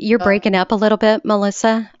you know, breaking up a little bit,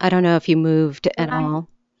 Melissa. I don't know if you moved at I, all.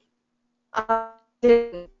 I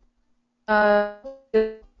didn't uh,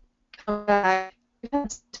 come back.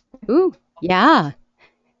 Ooh, yeah.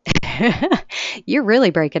 You're really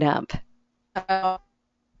breaking up. Uh,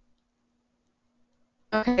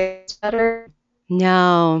 okay, it's better.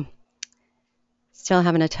 No, still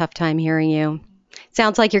having a tough time hearing you.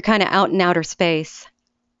 Sounds like you're kind of out in outer space.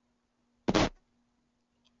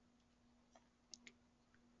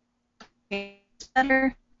 It's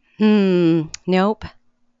better. Nope.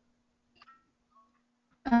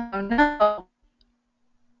 Oh no.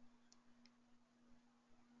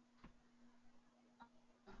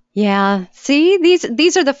 Yeah. See,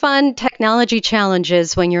 these are the fun technology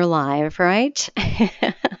challenges when you're live, right?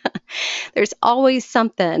 There's always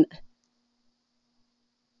something.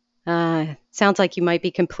 Sounds like you might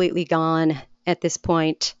be completely gone at this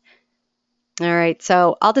point. All right,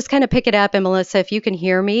 so I'll just kind of pick it up, and Melissa, if you can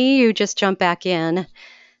hear me, you just jump back in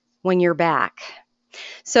when you're back.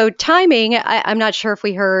 So timing, I'm not sure if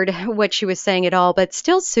we heard what she was saying at all, but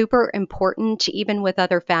still super important, even with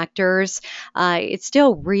other factors. It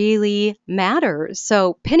still really matters.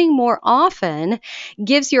 So pinning more often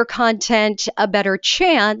gives your content a better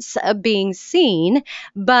chance of being seen.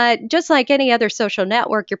 But just like any other social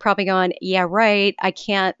network, you're probably going, yeah, right, I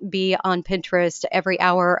can't be on Pinterest every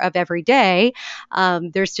hour of every day.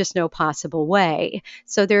 There's just no possible way.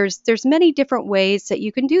 So there's many different ways that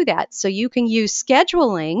you can do that. So you can use scheduling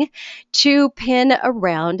to pin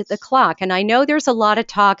around the clock. And I know there's a lot of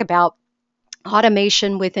talk about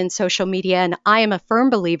automation within social media, and I am a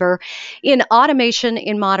firm believer in automation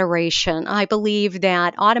in moderation. I believe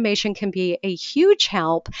that automation can be a huge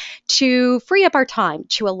help to free up our time,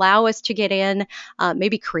 to allow us to get in,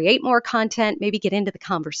 maybe create more content, maybe get into the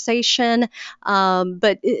conversation. And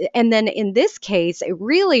then in this case, it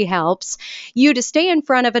really helps you to stay in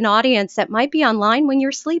front of an audience that might be online when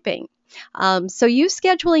you're sleeping. So use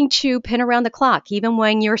scheduling to pin around the clock, even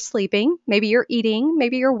when you're sleeping. Maybe you're eating,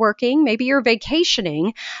 maybe you're working, maybe you're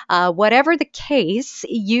vacationing. Whatever the case,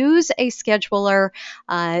 use a scheduler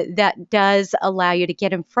that does allow you to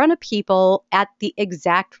get in front of people at the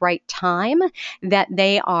exact right time that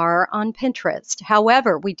they are on Pinterest.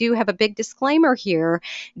 However, we do have a big disclaimer here.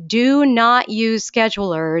 Do not use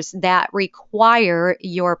schedulers that require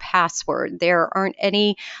your password. There aren't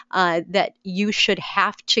any that you should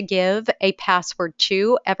have to give a password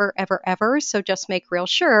to ever, ever, ever. So just make real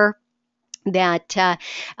sure that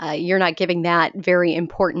you're not giving that very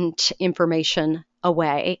important information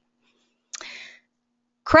away.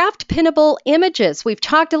 Craft pinnable images. We've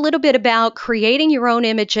talked a little bit about creating your own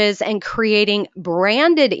images and creating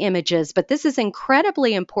branded images, but this is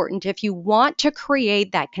incredibly important if you want to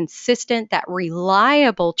create that consistent, that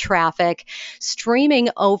reliable traffic streaming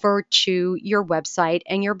over to your website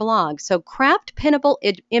and your blog. So craft pinnable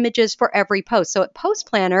images for every post. So at Post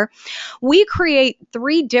Planner, we create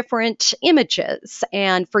 3 different images,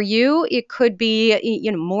 and for you, it could be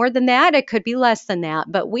more than that, it could be less than that,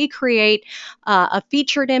 but we create a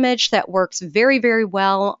featured image that works very, very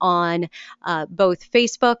well on both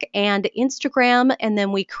Facebook and Instagram. And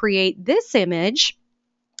then we create this image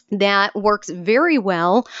that works very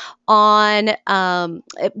well on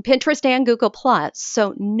Pinterest and Google Plus.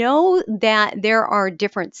 So know that there are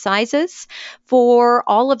different sizes for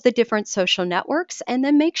all of the different social networks, and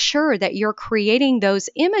then make sure that you're creating those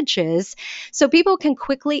images so people can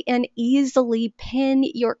quickly and easily pin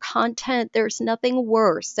your content. There's nothing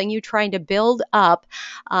worse than you trying to build up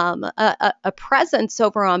a presence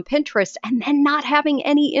over on Pinterest and then not having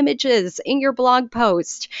any images in your blog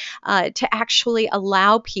post to actually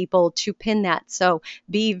allow people to pin that. So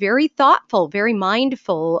be very thoughtful, very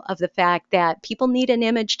mindful of the fact that people need an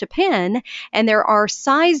image to pin, and there are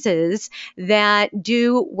sizes that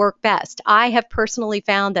do work best. I have personally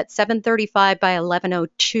found that 735 by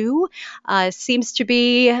 1102 seems to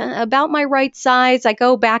be about my right size. I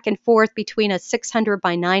go back and forth between a 600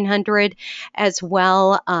 by 900 as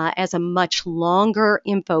well as a much longer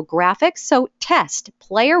infographic. So test,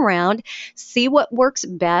 play around, see what works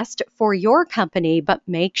best for your company, but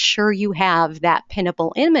make sure you have that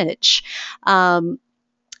pinnable image.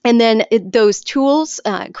 And then those tools,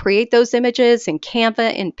 create those images in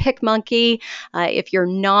Canva and PicMonkey. If you're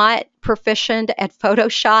not proficient at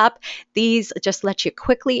Photoshop, these just let you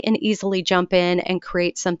quickly and easily jump in and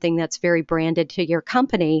create something that's very branded to your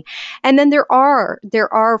company. And then there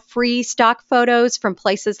are free stock photos from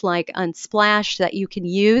places like Unsplash that you can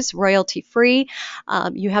use royalty free.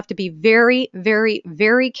 You have to be very, very,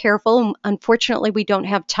 very careful. Unfortunately, we don't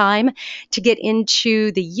have time to get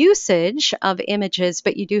into the usage of images,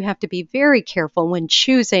 but you do have to be very careful when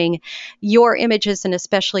choosing your images, and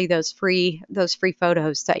especially those free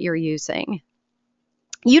photos that you're using.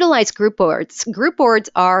 Utilize group boards. Group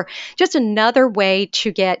boards are just another way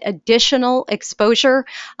to get additional exposure,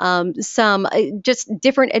 some just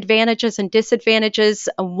different advantages and disadvantages,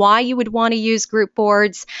 why you would want to use group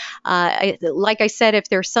boards. Like I said, if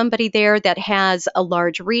there's somebody there that has a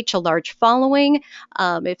large reach, a large following,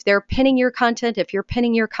 if they're pinning your content, if you're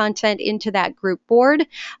pinning your content into that group board,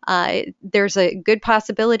 there's a good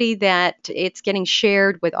possibility that it's getting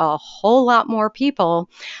shared with a whole lot more people,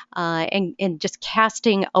 and just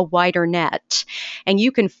casting a wider net. And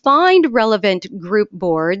you can find relevant group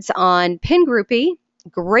boards on PinGroupie.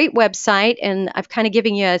 Great website, and I've kind of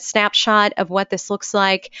given you a snapshot of what this looks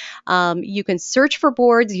like. You can search for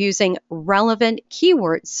boards using relevant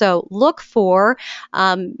keywords. So look for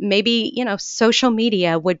maybe, social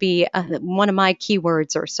media would be one of my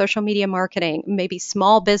keywords, or social media marketing. Maybe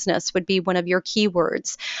small business would be one of your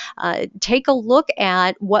keywords. Take a look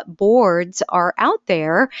at what boards are out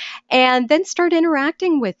there and then start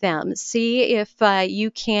interacting with them. See if you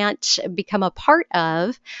can't become a part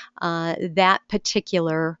of that particular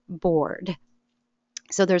board.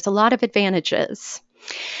 So there's a lot of advantages.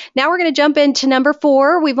 Now we're going to jump into number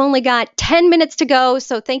 4. We've only got 10 minutes to go,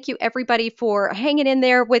 so thank you everybody for hanging in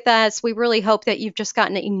there with us. We really hope that you've just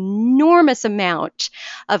gotten an enormous amount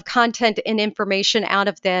of content and information out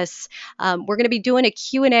of this. We're going to be doing a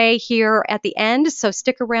Q&A here at the end, so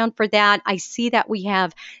stick around for that. I see that we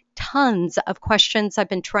have tons of questions I've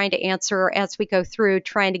been trying to answer as we go through,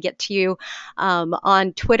 trying to get to you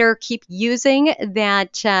on Twitter. Keep using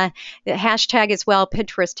that hashtag as well,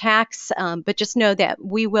 Pinterest Hacks, but just know that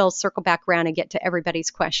we will circle back around and get to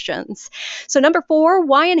everybody's questions. So number 4,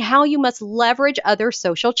 why and how you must leverage other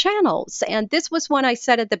social channels. And this was one I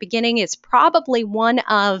said at the beginning is probably one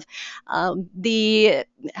of the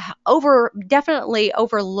definitely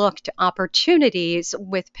overlooked opportunities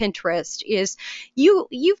with Pinterest. Is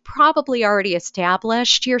you've probably already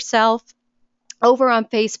established yourself over on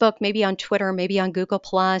Facebook, maybe on Twitter, maybe on Google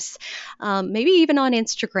Plus, maybe even on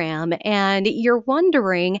Instagram, and you're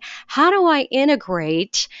wondering, how do I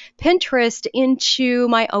integrate Pinterest into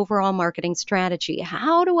my overall marketing strategy?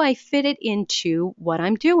 How do I fit it into what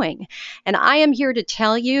I'm doing? And I am here to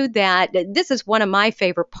tell you that this is one of my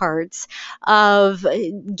favorite parts of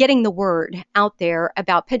getting the word out there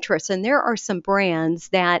about Pinterest. And there are some brands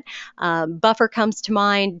that Buffer comes to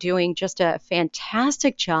mind, doing just a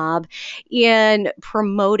fantastic job in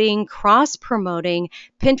cross-promoting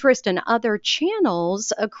Pinterest and other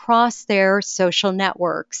channels across their social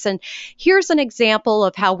networks. And here's an example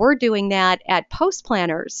of how we're doing that at Post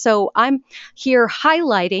Planners. So I'm here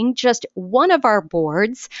highlighting just one of our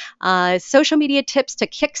boards, social media tips to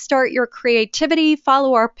kickstart your creativity,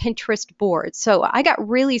 follow our Pinterest board. So I got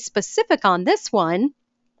really specific on this one.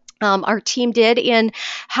 Our team did in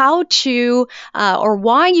how to or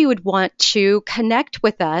why you would want to connect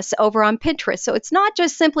with us over on Pinterest. So it's not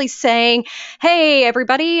just simply saying, hey,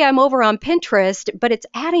 everybody, I'm over on Pinterest, but it's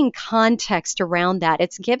adding context around that.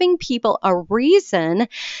 It's giving people a reason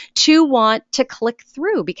to want to click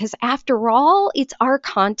through, because after all, it's our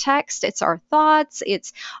context, it's our thoughts,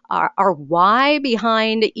 it's our why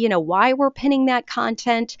behind, why we're pinning that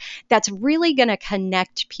content that's really going to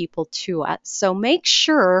connect people to us. So make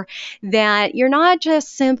sure that you're not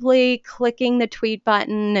just simply clicking the tweet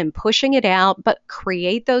button and pushing it out, but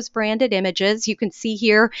create those branded images. You can see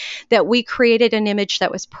here that we created an image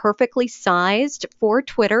that was perfectly sized for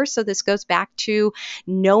Twitter. So this goes back to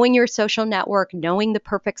knowing your social network, knowing the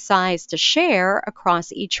perfect size to share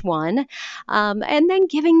across each one, and then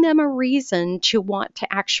giving them a reason to want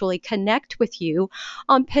to actually connect with you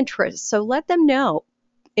on Pinterest. So let them know,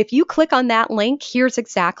 if you click on that link, here's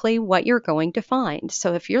exactly what you're going to find.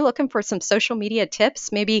 So if you're looking for some social media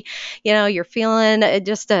tips, maybe, you're feeling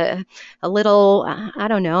just a little, I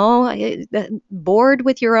don't know, bored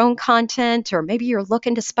with your own content, or maybe you're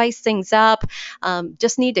looking to spice things up,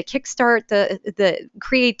 just need to kickstart the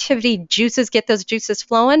creativity juices, get those juices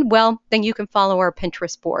flowing, well, then you can follow our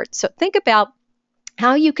Pinterest board. So think about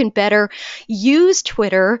how you can better use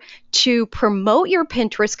Twitter to promote your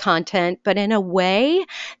Pinterest content, but in a way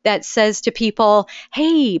that says to people,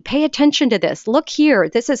 hey, pay attention to this. Look here.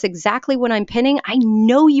 This is exactly what I'm pinning. I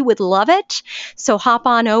know you would love it. So hop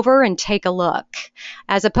on over and take a look.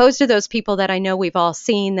 As opposed to those people that I know we've all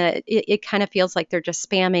seen that it kind of feels like they're just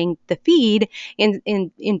spamming the feed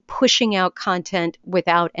in pushing out content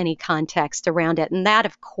without any context around it. And that,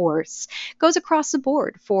 of course, goes across the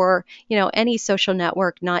board for any social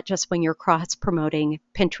network, not just when you're cross promoting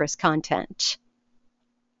Pinterest content.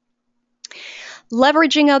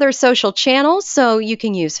 Leveraging other social channels, so you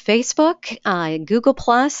can use Facebook, Google+,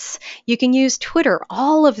 you can use Twitter,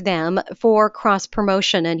 all of them for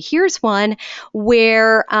cross-promotion. And here's one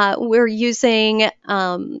where we're using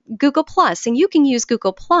Google+, and you can use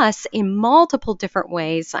Google+ in multiple different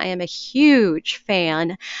ways. I am a huge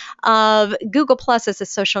fan of Google+ as a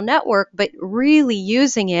social network, but really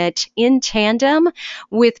using it in tandem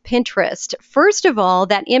with Pinterest. First of all,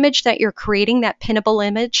 that image that you're creating, that pinnable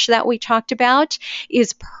image that we talked about,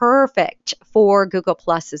 is perfect for Google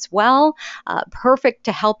Plus as well. Perfect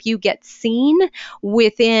to help you get seen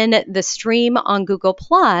within the stream on Google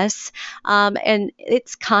Plus. And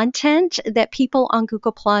it's content that people on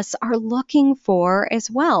Google Plus are looking for as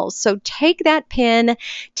well. So take that pin,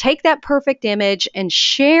 take that perfect image, and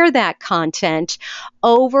share that content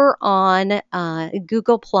over on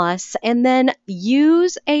Google Plus, and then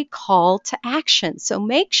use a call to action. So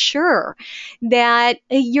make sure that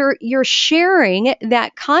you're sharing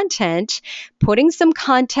that content, putting some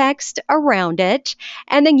context around it,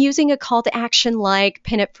 and then using a call to action like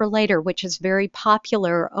pin it for later, which is very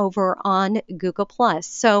popular over on Google Plus.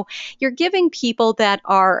 So you're giving people that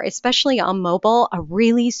are, especially on mobile, a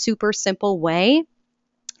really super simple way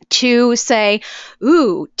to say,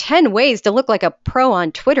 ooh, 10 ways to look like a pro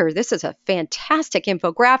on Twitter. This is a fantastic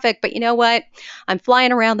infographic, but you know what? I'm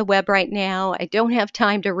flying around the web right now. I don't have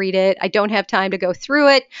time to read it. I don't have time to go through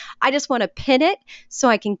it. I just want to pin it so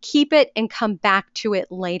I can keep it and come back to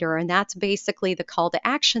it later. And that's basically the call to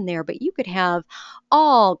action there. But you could have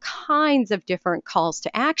all kinds of different calls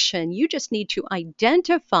to action. You just need to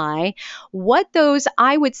identify what those,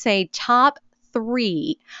 I would say, top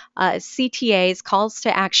 3 CTAs, calls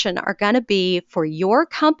to action, are going to be for your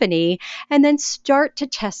company, and then start to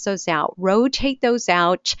test those out. Rotate those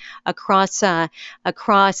out across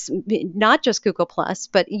not just Google Plus,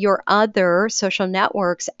 but your other social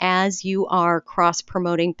networks as you are cross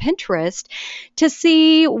promoting Pinterest, to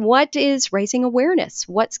see what is raising awareness,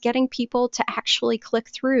 what's getting people to actually click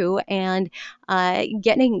through and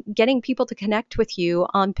getting people to connect with you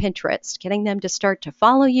on Pinterest, getting them to start to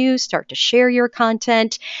follow you, start to share your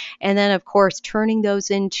content, and then, of course, turning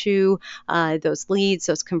those into those leads,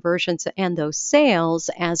 those conversions, and those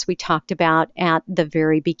sales, as we talked about at the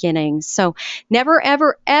very beginning. So never,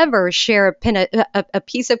 ever, ever share a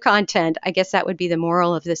piece of content, I guess that would be the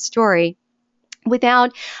moral of this story,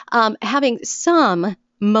 without having some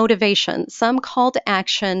motivation, some call to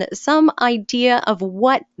action, some idea of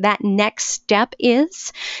what that next step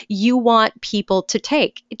is you want people to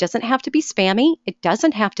take. It doesn't have to be spammy. It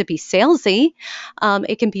doesn't have to be salesy.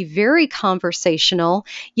 It can be very conversational.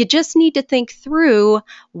 You just need to think through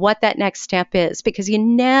what that next step is, because you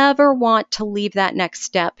never want to leave that next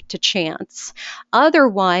step to chance.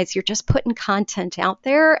 Otherwise, you're just putting content out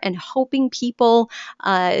there and hoping people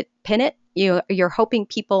pin it. You're hoping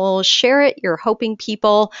people share it. You're hoping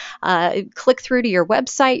people click through to your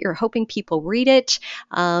website. You're hoping people read it.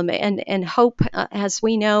 And hope, as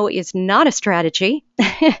we know, is not a strategy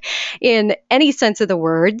in any sense of the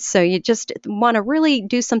word. So you just want to really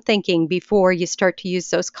do some thinking before you start to use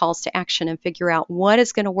those calls to action and figure out what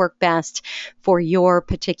is going to work best for your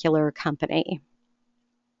particular company.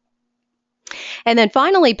 And then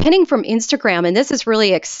finally, pinning from Instagram, and this is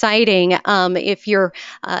really exciting. If you're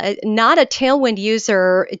not a Tailwind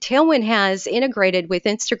user, Tailwind has integrated with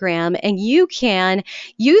Instagram, and you can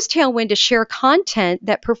use Tailwind to share content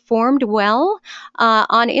that performed well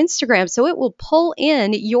on Instagram. So it will pull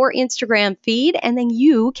in your Instagram feed, and then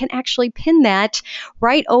you can actually pin that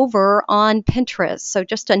right over on Pinterest. So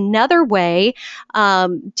just another way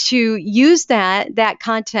to use that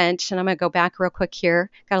content. And I'm going to go back real quick here.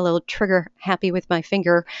 Got a little trigger happy with my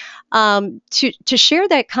finger, to share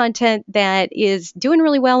that content that is doing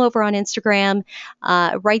really well over on Instagram,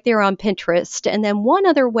 right there on Pinterest. And then one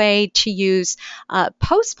other way to use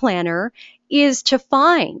Post Planner is to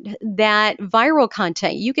find that viral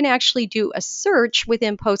content. You can actually do a search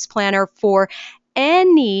within Post Planner for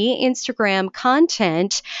any Instagram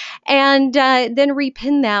content and then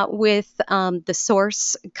repin that with the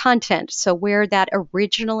source content. So where that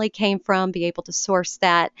originally came from, be able to source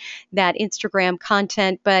that Instagram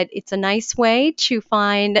content. But it's a nice way to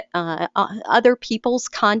find other people's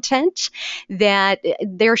content that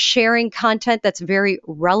they're sharing content that's very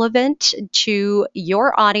relevant to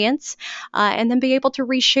your audience, and then be able to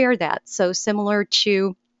reshare that. So similar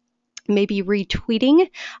to maybe retweeting,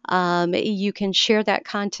 you can share that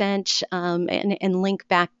content and link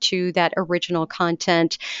back to that original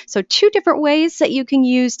content. So two different ways that you can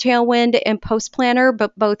use Tailwind and Post Planner,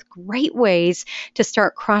 but both great ways to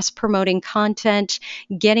start cross-promoting content,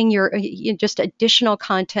 getting your just additional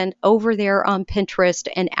content over there on Pinterest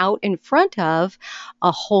and out in front of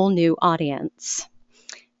a whole new audience.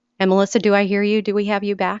 And Melissa, do I hear you? Do we have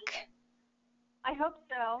you back? I hope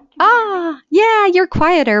so. Can you hear me? Yeah, you're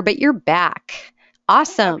quieter, but you're back.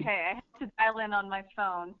 Awesome. Okay, I have to dial in on my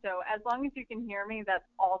phone. So as long as you can hear me, that's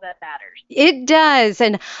all that matters. It does.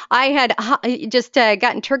 And I had just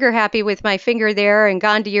gotten trigger happy with my finger there and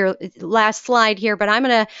gone to your last slide here, but I'm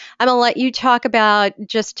gonna let you talk about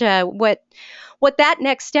just what that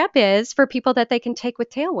next step is for people that they can take with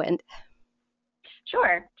Tailwind.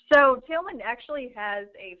 Sure. So Tailwind actually has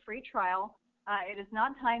a free trial. It is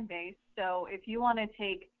not time-based, so if you want to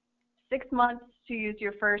take 6 months to use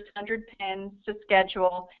your first 100 pins to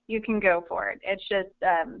schedule, you can go for it. It's just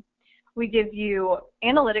we give you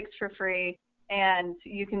analytics for free, and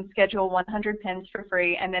you can schedule 100 pins for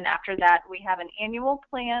free, and then after that we have an annual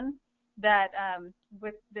plan that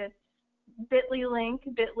with this bit.ly link,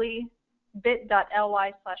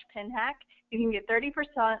 bit.ly/pinhack, you can get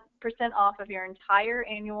 30% off of your entire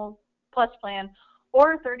annual plus plan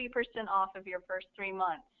or 30% off of your first 3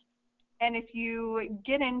 months. And if you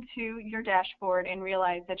get into your dashboard and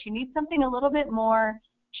realize that you need something a little bit more,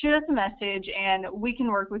 shoot us a message and we can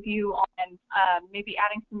work with you on maybe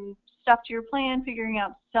adding some stuff to your plan, figuring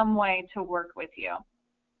out some way to work with you.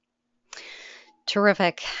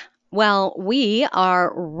 Terrific. Well, we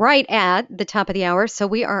are right at the top of the hour, so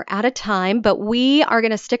we are out of time, but we are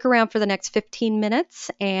going to stick around for the next 15 minutes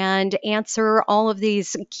and answer all of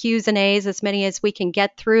these Q's and A's, as many as we can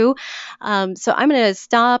get through. So I'm going to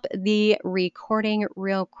stop the recording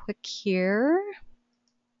real quick here.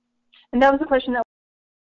 And that was a question that